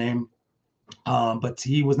won't say his name, but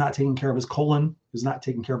he was not taking care of his colon. He was not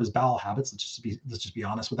taking care of his bowel habits. Let's just be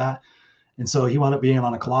honest with that. And so he wound up being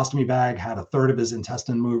on a colostomy bag, had a third of his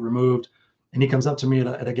intestine removed. And he comes up to me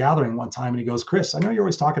at a gathering one time and he goes, Chris, I know you're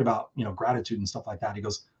always talking about, gratitude and stuff like that. He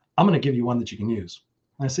goes, I'm going to give you one that you can use.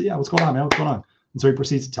 And I said, yeah, what's going on, man? What's going on? And so he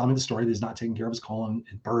proceeds to tell me the story that he's not taking care of his colon.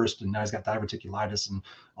 It burst and now he's got diverticulitis and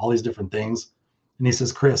all these different things. And he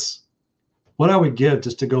says, Chris, what I would give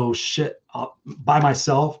just to go shit up by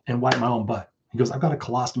myself and wipe my own butt. He goes, I've got a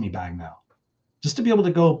colostomy bag now. Just to be able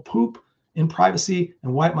to go poop in privacy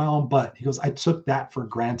and wipe my own butt. He goes, I took that for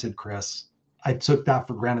granted, Chris. I took that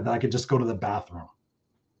for granted that I could just go to the bathroom.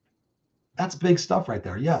 That's big stuff right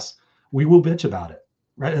there. Yes, we will bitch about it.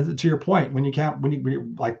 Right. And to your point, when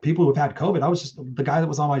you like people who've had COVID, I was just the guy that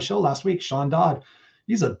was on my show last week, Sean Dodd.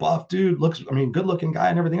 He's a buff dude, good looking guy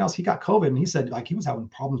and everything else. He got COVID and he said like he was having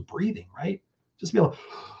problems breathing, right? Just to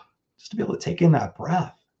be able to take in that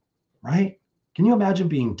breath, right? Can you imagine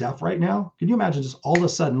being deaf right now? Can you imagine just all of a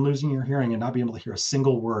sudden losing your hearing and not being able to hear a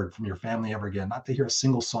single word from your family ever again, not to hear a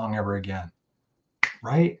single song ever again,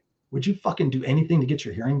 right? Would you fucking do anything to get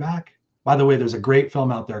your hearing back? By the way, there's a great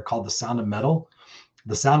film out there called The Sound of Metal.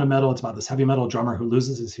 The Sound of Metal, it's about this heavy metal drummer who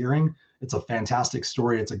loses his hearing. It's a fantastic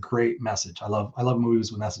story. It's a great message. I love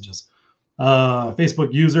movies with messages.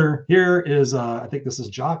 Facebook user here is, I think this is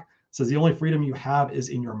Jock. It says the only freedom you have is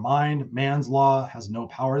in your mind. Man's law has no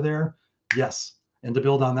power there. Yes. And to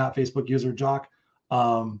build on that, Facebook user Jock,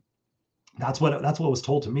 that's what was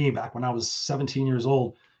told to me back when I was 17 years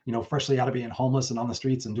old, freshly out of being homeless and on the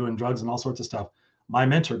streets and doing drugs and all sorts of stuff. My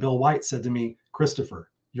mentor, Bill White, said to me, Christopher,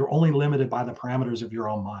 you're only limited by the parameters of your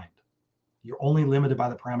own mind. You're only limited by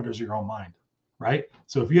the parameters of your own mind, right?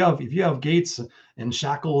 So if you have gates and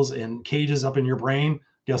shackles and cages up in your brain,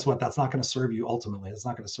 guess what? That's not going to serve you ultimately. It's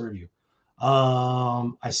not going to serve you.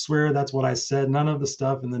 I swear that's what I said. None of the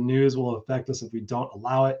stuff in the news will affect us if we don't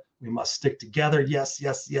allow it. We must stick together. Yes,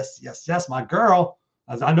 my girl.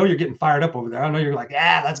 I know you're getting fired up over there. I know you're like,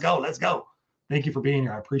 yeah, let's go. Thank you for being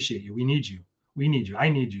here. I appreciate you. We need you. I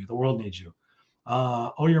need you. The world needs you.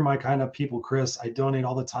 You're my kind of people, Chris. I donate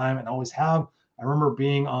all the time and always have. I remember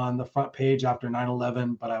being on the front page after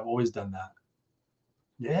 9/11, but I've always done that.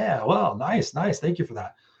 Yeah, well, nice. Thank you for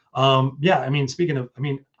that. I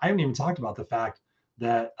haven't even talked about the fact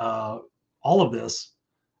that all of this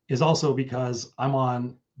is also because I'm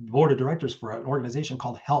on the board of directors for an organization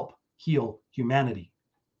called Help Heal Humanity.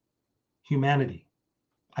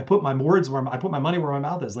 I put my money where my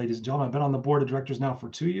mouth is, ladies and gentlemen. I've been on the board of directors now for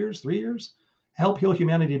 2 years, 3 years.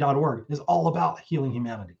 HelpHealHumanity.org is all about healing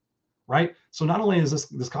humanity, right? So not only is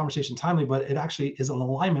this conversation timely, but it actually is in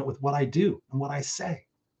alignment with what I do and what I say,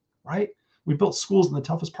 right? We built schools in the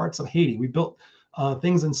toughest parts of Haiti. We built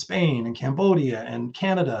things in Spain and Cambodia and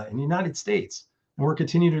Canada and the United States, and we're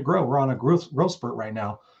continuing to grow. We're on a growth spurt right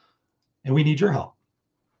now, and we need your help.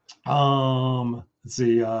 Let's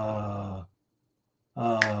see.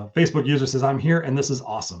 Facebook user says, I'm here and this is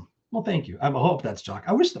awesome. Well, thank you. I hope that's Jock.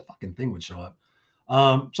 I wish the fucking thing would show up.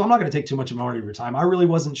 So I'm not going to take too much more of your time. I really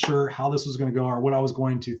wasn't sure how this was going to go or what I was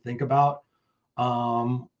going to think about,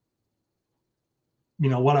 what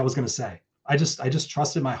I was going to say. I just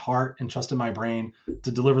trusted my heart and trusted my brain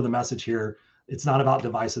to deliver the message here. It's not about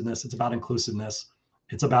divisiveness. It's about inclusiveness.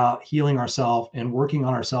 It's about healing ourselves and working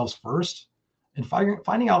on ourselves first and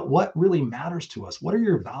finding out what really matters to us. What are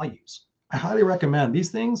your values? I highly recommend these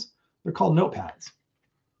things. They're called notepads.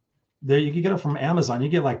 You can get them from Amazon. You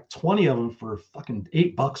get like 20 of them for fucking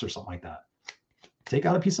 $8 or something like that. Take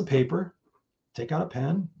out a piece of paper, take out a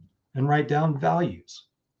pen, and write down values.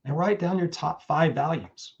 And write down your top 5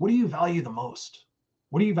 values. What do you value the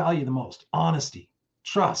most? Honesty,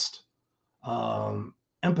 trust,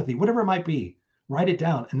 empathy, whatever it might be. Write it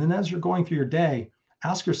down. And then as you're going through your day,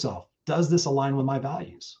 ask yourself, does this align with my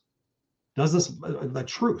values? Does this, the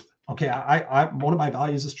truth? Okay, one of my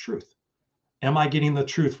values is truth. Am I getting the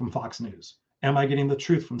truth from Fox News? Am I getting the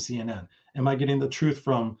truth from CNN? Am I getting the truth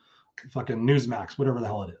from fucking Newsmax, whatever the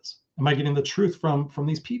hell it is? Am I getting the truth from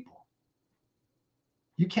these people?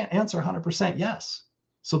 You can't answer 100% yes.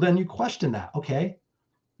 So then you question that. Okay,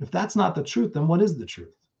 if that's not the truth, then what is the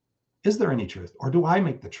truth? Is there any truth, or do I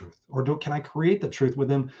make the truth, or can I create the truth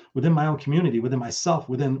within my own community, within myself,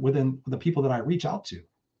 within the people that I reach out to?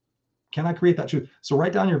 Can I create that truth? So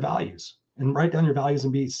write down your values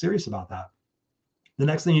and be serious about that. The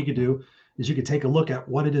next thing you could do is you could take a look at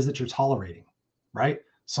what it is that you're tolerating, right?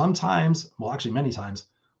 Sometimes, well, actually many times,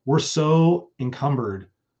 we're so encumbered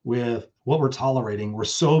with what we're tolerating. We're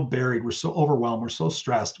so buried, we're so overwhelmed, we're so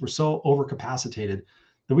stressed, we're so overcapacitated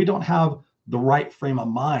that we don't have the right frame of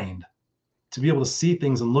mind to be able to see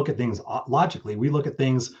things and look at things logically. We look at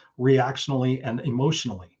things reactionally and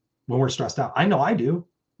emotionally when we're stressed out. I know I do.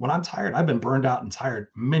 When I'm tired, I've been burned out and tired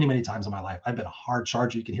many, many times in my life. I've been a hard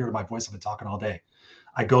charger. You can hear it in my voice. I've been talking all day.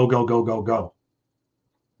 I go,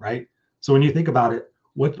 right? So when you think about it,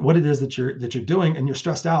 what it is that you're doing and you're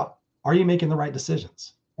stressed out, are you making the right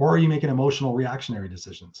decisions? Or are you making emotional reactionary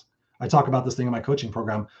decisions? I talk about this thing in my coaching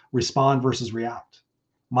program, respond versus react.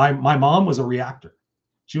 My mom was a reactor.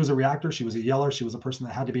 She was a reactor. She was a yeller. She was a person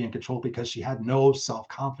that had to be in control because she had no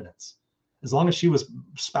self-confidence. As long as she was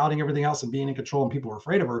spouting everything else and being in control and people were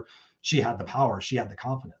afraid of her, she had the power. She had the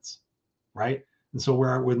confidence, right? And so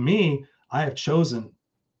with me, I have chosen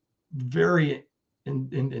very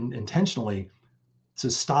intentionally to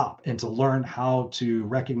stop and to learn how to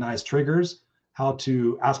recognize triggers, how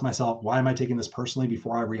to ask myself, why am I taking this personally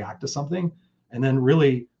before I react to something? And then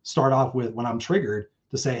really start off with, when I'm triggered,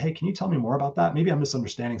 to say, hey, can you tell me more about that? Maybe I'm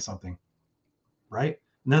misunderstanding something, right?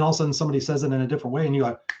 And then all of a sudden somebody says it in a different way and you're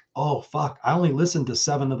like, oh, fuck, I only listened to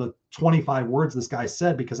 7 of the 25 words this guy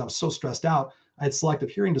said because I was so stressed out. I had selective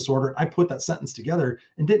hearing disorder. I put that sentence together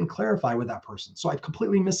and didn't clarify with that person. So I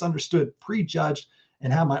completely misunderstood, prejudged,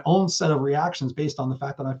 and have my own set of reactions based on the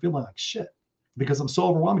fact that I'm feeling like shit because I'm so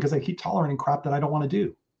overwhelmed because I keep tolerating crap that I don't want to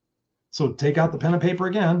do. So take out the pen and paper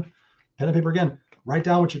again, write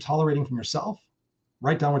down what you're tolerating from yourself,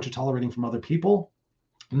 write down what you're tolerating from other people,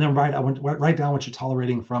 and then write down what you're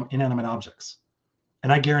tolerating from inanimate objects.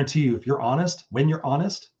 And I guarantee you, if you're honest, when you're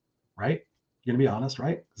honest, right? You're going to be honest,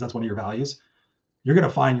 right? Because that's one of your values. You're going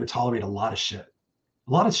to find you tolerate a lot of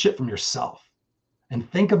shit from yourself. And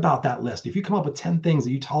think about that list. If you come up with 10 things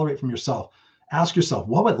that you tolerate from yourself, ask yourself,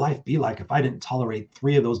 what would life be like if I didn't tolerate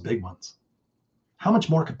 3 of those big ones? How much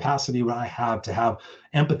more capacity would I have to have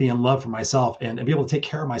empathy and love for myself and be able to take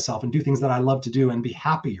care of myself and do things that I love to do and be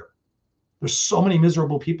happier? There's so many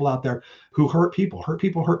miserable people out there who hurt people,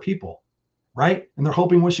 right? And they're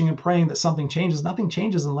hoping, wishing, and praying that something changes. Nothing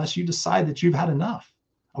changes unless you decide that you've had enough.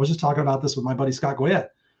 I was just talking about this with my buddy Scott Goyette,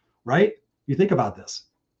 right? You think about this.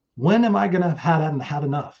 When am I going to have had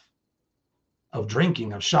enough of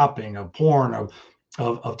drinking, of shopping, of porn,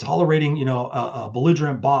 of tolerating, a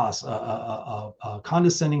belligerent boss, a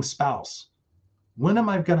condescending spouse? When am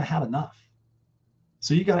I going to have enough?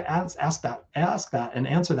 So you got to ask that and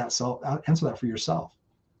answer that for yourself,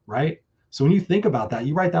 right? So when you think about that,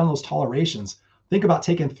 you write down those tolerations. Think about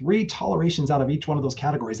taking 3 tolerations out of each one of those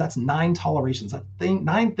categories. That's 9 tolerations.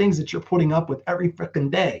 9 things that you're putting up with every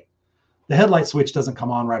freaking day. The headlight switch doesn't come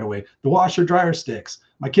on right away. The washer dryer sticks.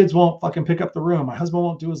 My kids won't fucking pick up the room. My husband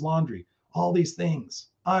won't do his laundry. All these things.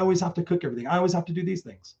 I always have to cook everything. I always have to do these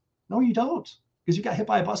things. No, you don't. Because you got hit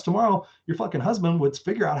by a bus tomorrow, your fucking husband would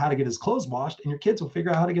figure out how to get his clothes washed and your kids would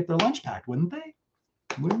figure out how to get their lunch packed, wouldn't they?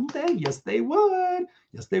 Wouldn't they? Yes, they would.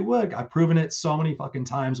 Yes, they would. I've proven it so many fucking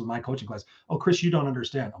times with my coaching class. Oh, Chris, you don't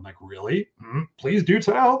understand. I'm like, really? Please do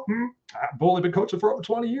tell. I've only been coaching for over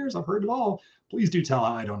 20 years. I've heard it all. Please do tell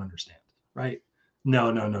how I don't understand, right?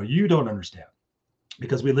 No, you don't understand.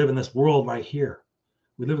 Because we live in this world right here.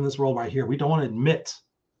 We don't want to admit.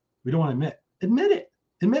 Admit it.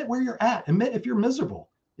 Admit where you're at. Admit if you're miserable.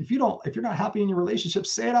 If you're not happy in your relationship,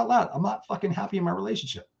 say it out loud. I'm not fucking happy in my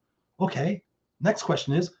relationship. Okay. Next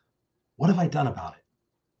question is, what have I done about it?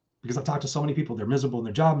 Because I've talked to so many people. They're miserable in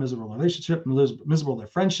their job, miserable in their relationship, miserable in their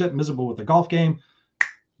friendship, miserable with their golf game.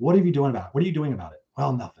 What are you doing about it? What are you doing about it?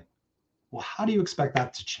 Well, nothing. Well, how do you expect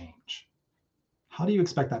that to change? How do you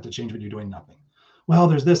expect that to change when you're doing nothing? Well,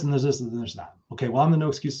 there's this and there's this and there's that. Okay, well, I'm the no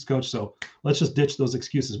excuses coach, so let's just ditch those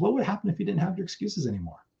excuses. What would happen if you didn't have your excuses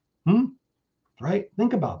anymore? Right?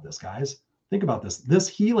 Think about this, guys. Think about this. This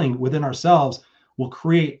healing within ourselves will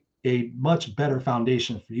create a much better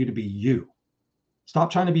foundation for you to be you.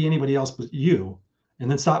 Stop trying to be anybody else but you, and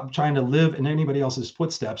then stop trying to live in anybody else's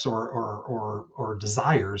footsteps or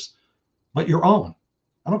desires, but your own.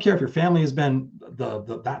 I don't care if your family has been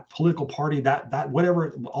that political party, that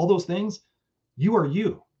whatever, all those things. You are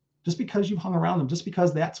you. Just because you've hung around them, just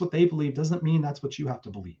because that's what they believe, doesn't mean that's what you have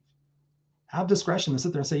to believe. have discretion to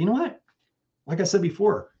sit there and say, you know what? Like I said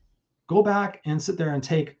before, go back and sit there and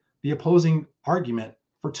take the opposing argument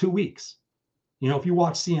for 2 weeks. You know, if you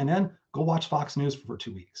watch CNN, go watch Fox News for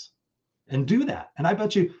 2 weeks and do that. And I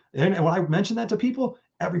bet you, and when I mention that to people,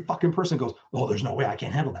 every fucking person goes, oh, there's no way I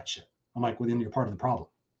can't handle that shit. I'm like, well, then you're part of the problem.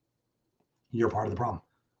 You're part of the problem.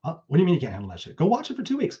 Huh? What do you mean you can't handle that shit? Go watch it for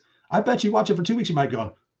 2 weeks. I bet you watch it for 2 weeks, you might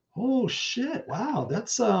go, oh shit, wow,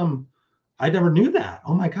 that's I never knew that.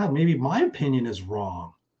 Oh my God, maybe my opinion is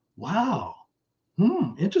wrong. Wow.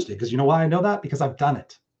 Interesting. Because you know why I know that? Because I've done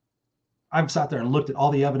it. I've sat there and looked at all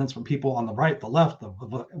the evidence from people on the right, the left,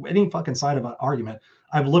 any fucking side of an argument.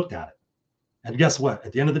 I've looked at it. And guess what?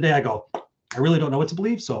 At the end of the day, I go, I really don't know what to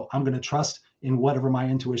believe. So I'm going to trust in whatever my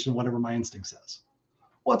intuition, whatever my instinct says.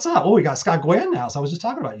 What's up? Oh, we got Scott Goyen now. So I was just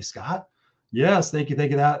talking about you, Scott. Yes, thank you.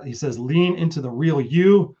 Thank you. That he says, lean into the real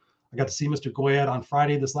you. I got to see Mr. Goyette on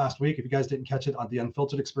Friday this last week. If you guys didn't catch it on the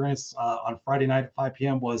Unfiltered Experience on Friday night at 5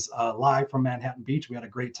 p.m. was live from Manhattan Beach. We had a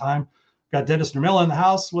great time. Got Dennis Nermilla in the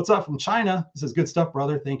house. What's up from China? He says, good stuff,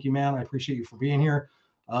 brother. Thank you, man. I appreciate you for being here.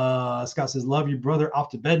 Scott says, love you, brother. Off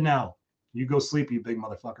to bed now. You go sleep, you big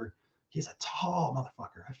motherfucker. He's a tall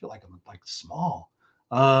motherfucker. I feel like I'm like small.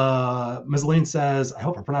 Ms. Lean says, I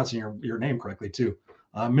hope I'm pronouncing your name correctly too.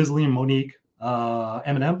 Ms. Lean, Monique,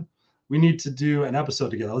 Eminem. We need to do an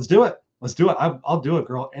episode together. Let's do it. Let's do it. I'll do it,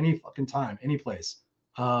 girl. Any fucking time, any place.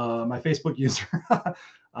 My Facebook user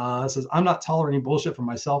says, I'm not tolerating bullshit from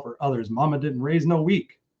myself or others. Mama didn't raise no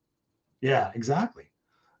weak. Yeah, exactly.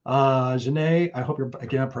 Janae, I hope you're,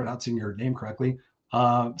 again, pronouncing your name correctly.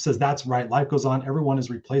 Says, that's right. Life goes on. Everyone is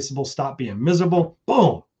replaceable. Stop being miserable.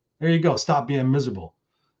 Boom. There you go. Stop being miserable.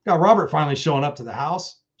 Got Robert finally showing up to the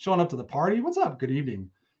house, showing up to the party. What's up? Good evening.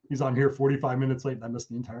 He's on here 45 minutes late and I missed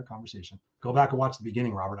the entire conversation. Go back and watch the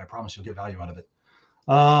beginning, Robert. I promise you'll get value out of it.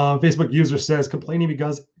 Facebook user says, complaining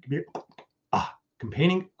becomes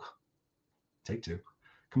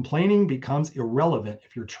irrelevant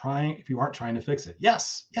if you aren't trying to fix it.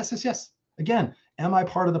 Yes. Again, am I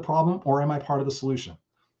part of the problem or am I part of the solution?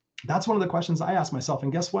 That's one of the questions I ask myself.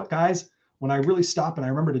 And guess what, guys? When I really stop and I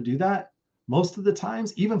remember to do that, most of the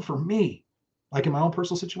times, even for me, like in my own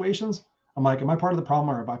personal situations, I'm like, am I part of the problem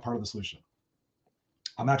or am I part of the solution?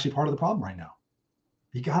 I'm actually part of the problem right now.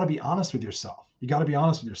 You got to be honest with yourself.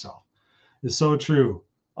 It's so true.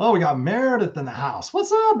 Oh, we got Meredith in the house.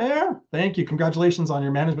 What's up, Mare? Thank you. Congratulations on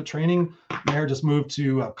your management training. Mare just moved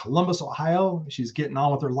to Columbus, Ohio. She's getting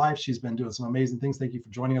on with her life. She's been doing some amazing things. Thank you for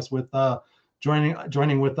joining us with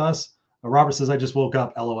joining with us. Robert says, I just woke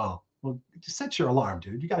up. LOL. Well, just set your alarm,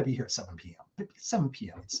 dude. You got to be here at 7 p.m. 7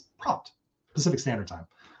 p.m. It's prompt Pacific Standard Time.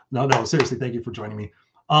 No, seriously, thank you for joining me.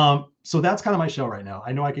 So that's kind of my show right now.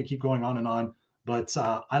 I know I could keep going on and on, but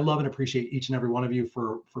I love and appreciate each and every one of you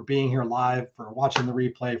for being here live, for watching the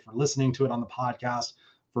replay, for listening to it on the podcast,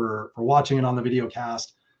 for watching it on the video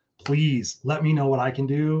cast. Please let me know what I can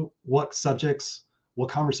do, what subjects, what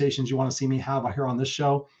conversations you want to see me have here on this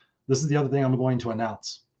show. This is the other thing I'm going to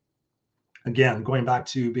announce. Again, going back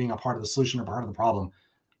to being a part of the solution or part of the problem.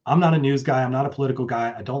 I'm not a news guy. I'm not a political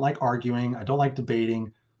guy. I don't like arguing. I don't like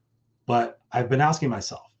debating. But I've been asking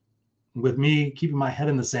myself, with me keeping my head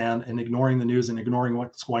in the sand and ignoring the news and ignoring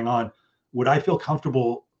what's going on, would I feel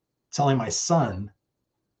comfortable telling my son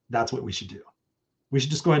that's what we should do? We should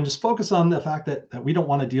just go ahead and just focus on the fact that we don't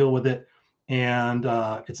want to deal with it, and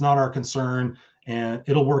it's not our concern, and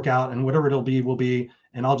it'll work out, and whatever it'll be will be,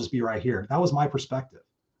 and I'll just be right here. That was my perspective.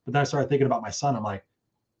 But then I started thinking about my son. I'm like,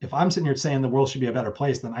 if I'm sitting here saying the world should be a better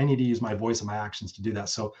place, then I need to use my voice and my actions to do that.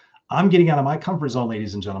 So I'm getting out of my comfort zone,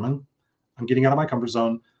 ladies and gentlemen. I'm getting out of my comfort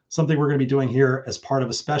zone. Something we're going to be doing here as part of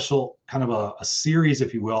a special kind of a series,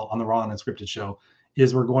 if you will, on the Raw and Unscripted show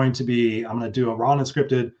is I'm going to do a Raw and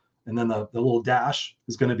Unscripted, and then the little dash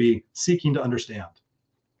is going to be seeking to understand.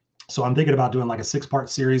 So I'm thinking about doing like a 6-part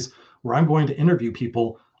series where I'm going to interview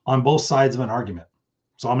people on both sides of an argument.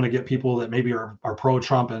 So I'm going to get people that maybe are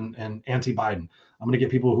pro-Trump and anti-Biden. I'm going to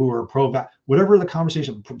get people who are whatever the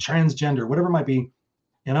conversation, transgender, whatever it might be.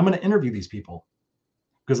 And I'm going to interview these people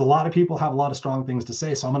because a lot of people have a lot of strong things to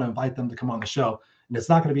say. So I'm going to invite them to come on the show. And it's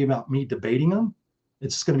not going to be about me debating them.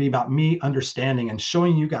 It's just going to be about me understanding and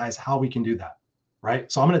showing you guys how we can do that.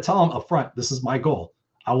 Right. So I'm going to tell them up front, this is my goal.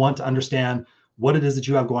 I want to understand what it is that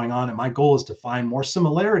you have going on. And my goal is to find more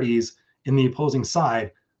similarities in the opposing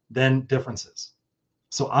side than differences.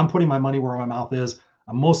 So I'm putting my money where my mouth is.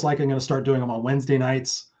 I'm most likely going to start doing them on Wednesday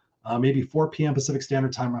nights, maybe 4 p.m. Pacific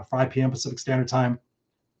Standard Time or 5 p.m. Pacific Standard Time.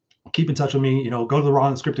 Keep in touch with me. Go to the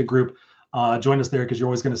Raw Unscripted group. Join us there because you're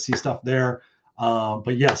always going to see stuff there.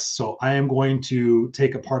 But yes, so I am going to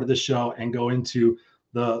take a part of this show and go into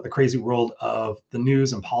the crazy world of the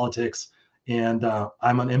news and politics And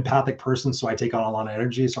I'm an empathic person, so I take on a lot of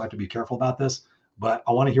energy. So I have to be careful about this. But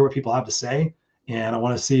I want to hear what people have to say. And I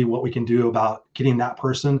want to see what we can do about getting that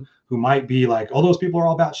person who might be like, oh, those people are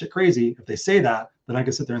all batshit crazy. If they say that, then I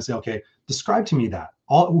can sit there and say, okay, describe to me that.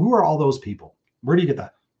 Who are all those people? Where do you get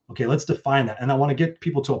that? Okay, let's define that. And I want to get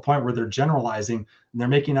people to a point where they're generalizing and they're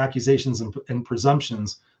making accusations and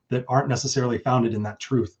presumptions that aren't necessarily founded in that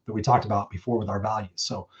truth that we talked about before with our values.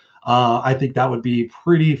 So I think that would be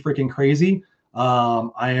pretty freaking crazy.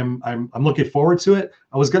 I'm looking forward to it.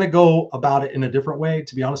 I was going to go about it in a different way.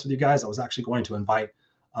 To be honest with you guys, I was actually going to invite,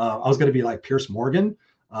 I was going to be like Pierce Morgan,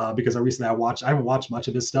 because I haven't watched much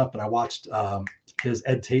of his stuff, but I watched his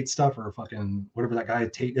Ed Tate stuff, or fucking whatever that guy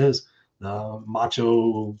Tate is, the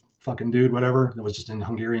macho fucking dude, whatever, that was just in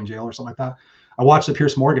Hungarian jail or something like that. I watched the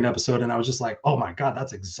Pierce Morgan episode and I was just like, oh my God,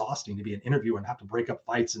 that's exhausting to be an interviewer and have to break up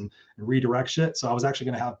fights and redirect shit. So I was actually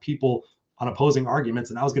going to have people on opposing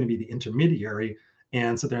arguments, and I was going to be the intermediary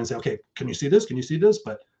and sit there and say, okay, can you see this? Can you see this?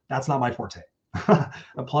 But that's not my forte.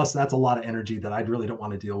 And plus, that's a lot of energy that I really don't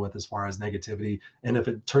want to deal with as far as negativity. And if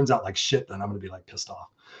it turns out like shit, then I'm going to be like pissed off.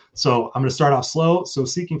 So I'm going to start off slow. So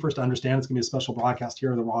Seeking First to Understand, it's going to be a special broadcast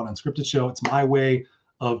here of the Raw and Unscripted show. It's my way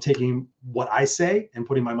of taking what I say and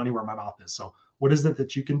putting my money where my mouth is. So what is it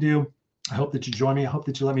that you can do? I hope that you join me. I hope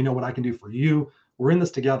that you let me know what I can do for you. We're in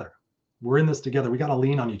this together. We're in this together. We got to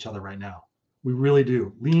lean on each other right now. We really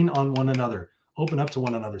do. Lean on one another. Open up to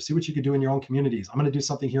one another. See what you can do in your own communities. I'm going to do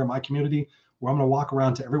something here in my community where I'm going to walk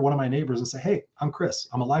around to every one of my neighbors and say, hey, I'm Chris.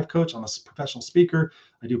 I'm a life coach. I'm a professional speaker.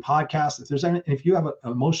 I do podcasts. If you have an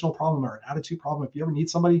emotional problem or an attitude problem, if you ever need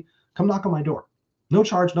somebody, come knock on my door. No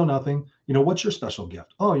charge, no nothing. You know, what's your special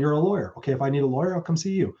gift? Oh, you're a lawyer. Okay, if I need a lawyer, I'll come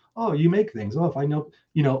see you. Oh, you make things. Oh, if I know,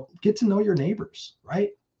 get to know your neighbors,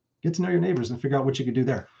 right? Get to know your neighbors and figure out what you can do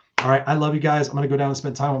there. All right, I love you guys. I'm going to go down and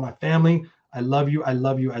spend time with my family. I love you. I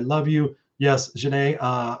love you. I love you. Yes, Janae,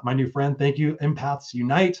 my new friend. Thank you. Empaths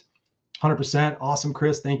Unite. 100%. Awesome,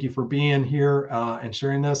 Chris. Thank you for being here and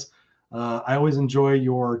sharing this. I always enjoy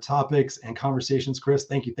your topics and conversations, Chris.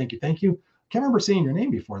 Thank you. Thank you. Thank you. Can't remember seeing your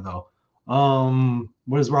name before, though.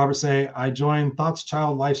 What does Robert say? I joined Thoughts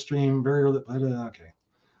Child live stream very early. Okay.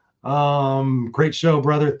 Great show,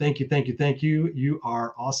 brother. Thank you. Thank you. Thank you. You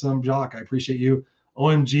are awesome, Jock. I appreciate you.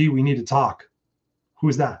 OMG, we need to talk.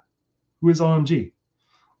 Who's that? Who is OMG?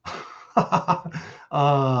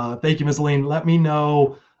 Thank you, Ms. Aline. Let me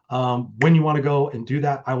know when you want to go and do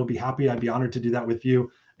that. I will be happy. I'd be honored to do that with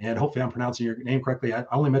you. And hopefully I'm pronouncing your name correctly. I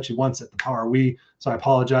only met you once at the Power We, so I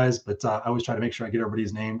apologize, but I always try to make sure I get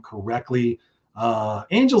everybody's name correctly.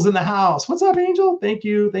 Angel's in the house. What's up, Angel? Thank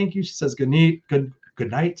you. Thank you. She says good night. Good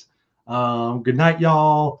night. Good night,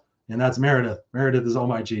 y'all. And that's Meredith. Meredith is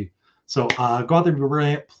OMG. So go out there and be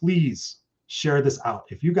brilliant. Please share this out.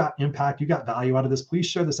 If you got impact, you got value out of this, please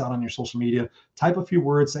share this out on your social media. Type a few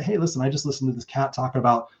words. Say, hey, listen, I just listened to this cat talking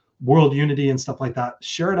about world unity and stuff like that.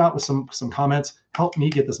 Share it out with some comments. Help me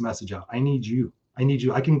get this message out. I need you. I need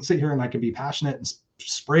you. I can sit here and I can be passionate and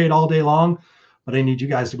spray it all day long, but I need you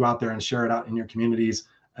guys to go out there and share it out in your communities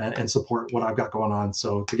and support what I've got going on.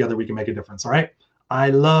 So together we can make a difference. All right. I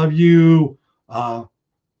love you.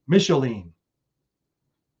 Micheline,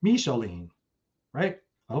 right?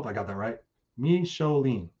 I hope I got that right.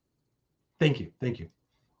 Micheline. Thank you. Thank you.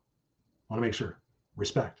 I want to make sure.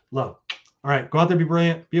 Respect. Love. All right. Go out there, be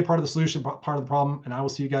brilliant. Be a part of the solution, part of the problem. And I will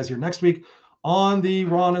see you guys here next week on the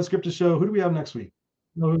Raw and Unscripted show. Who do we have next week?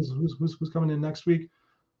 Who's coming in next week?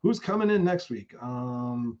 Who's coming in next week?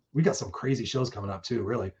 We got some crazy shows coming up too,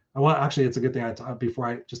 really. Actually, it's a good thing before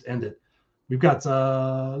I just end it. We've got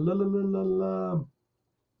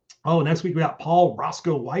next week we got Paul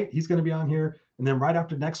Roscoe White. He's going to be on here. And then right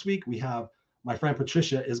after next week, we have my friend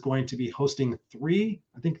Patricia is going to be hosting three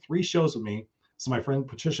shows with me. So my friend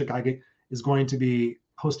Patricia Geigert is going to be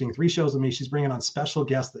hosting 3 shows with me. She's bringing on special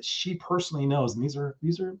guests that she personally knows. And these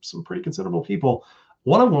are some pretty considerable people.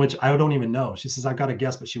 One of them, which I don't even know. She says, I've got a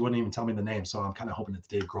guest, but she wouldn't even tell me the name. So I'm kind of hoping it's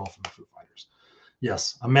Dave Grohl from the Foo Fighters.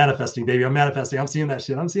 Yes, I'm manifesting, baby. I'm manifesting. I'm seeing that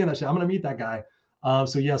shit. I'm going to meet that guy.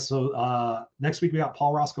 So next week we got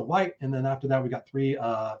Paul Roscoe White. And then after that, we got three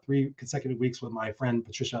consecutive weeks with my friend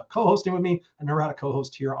Patricia co-hosting with me. I never had a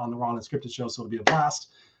co-host here on the Raw and Unscripted show, so it'll be a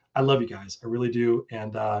blast. I love you guys. I really do.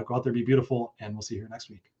 And go out there, be beautiful. And we'll see you here next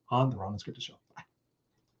week on the Raw and Unscripted show. Bye.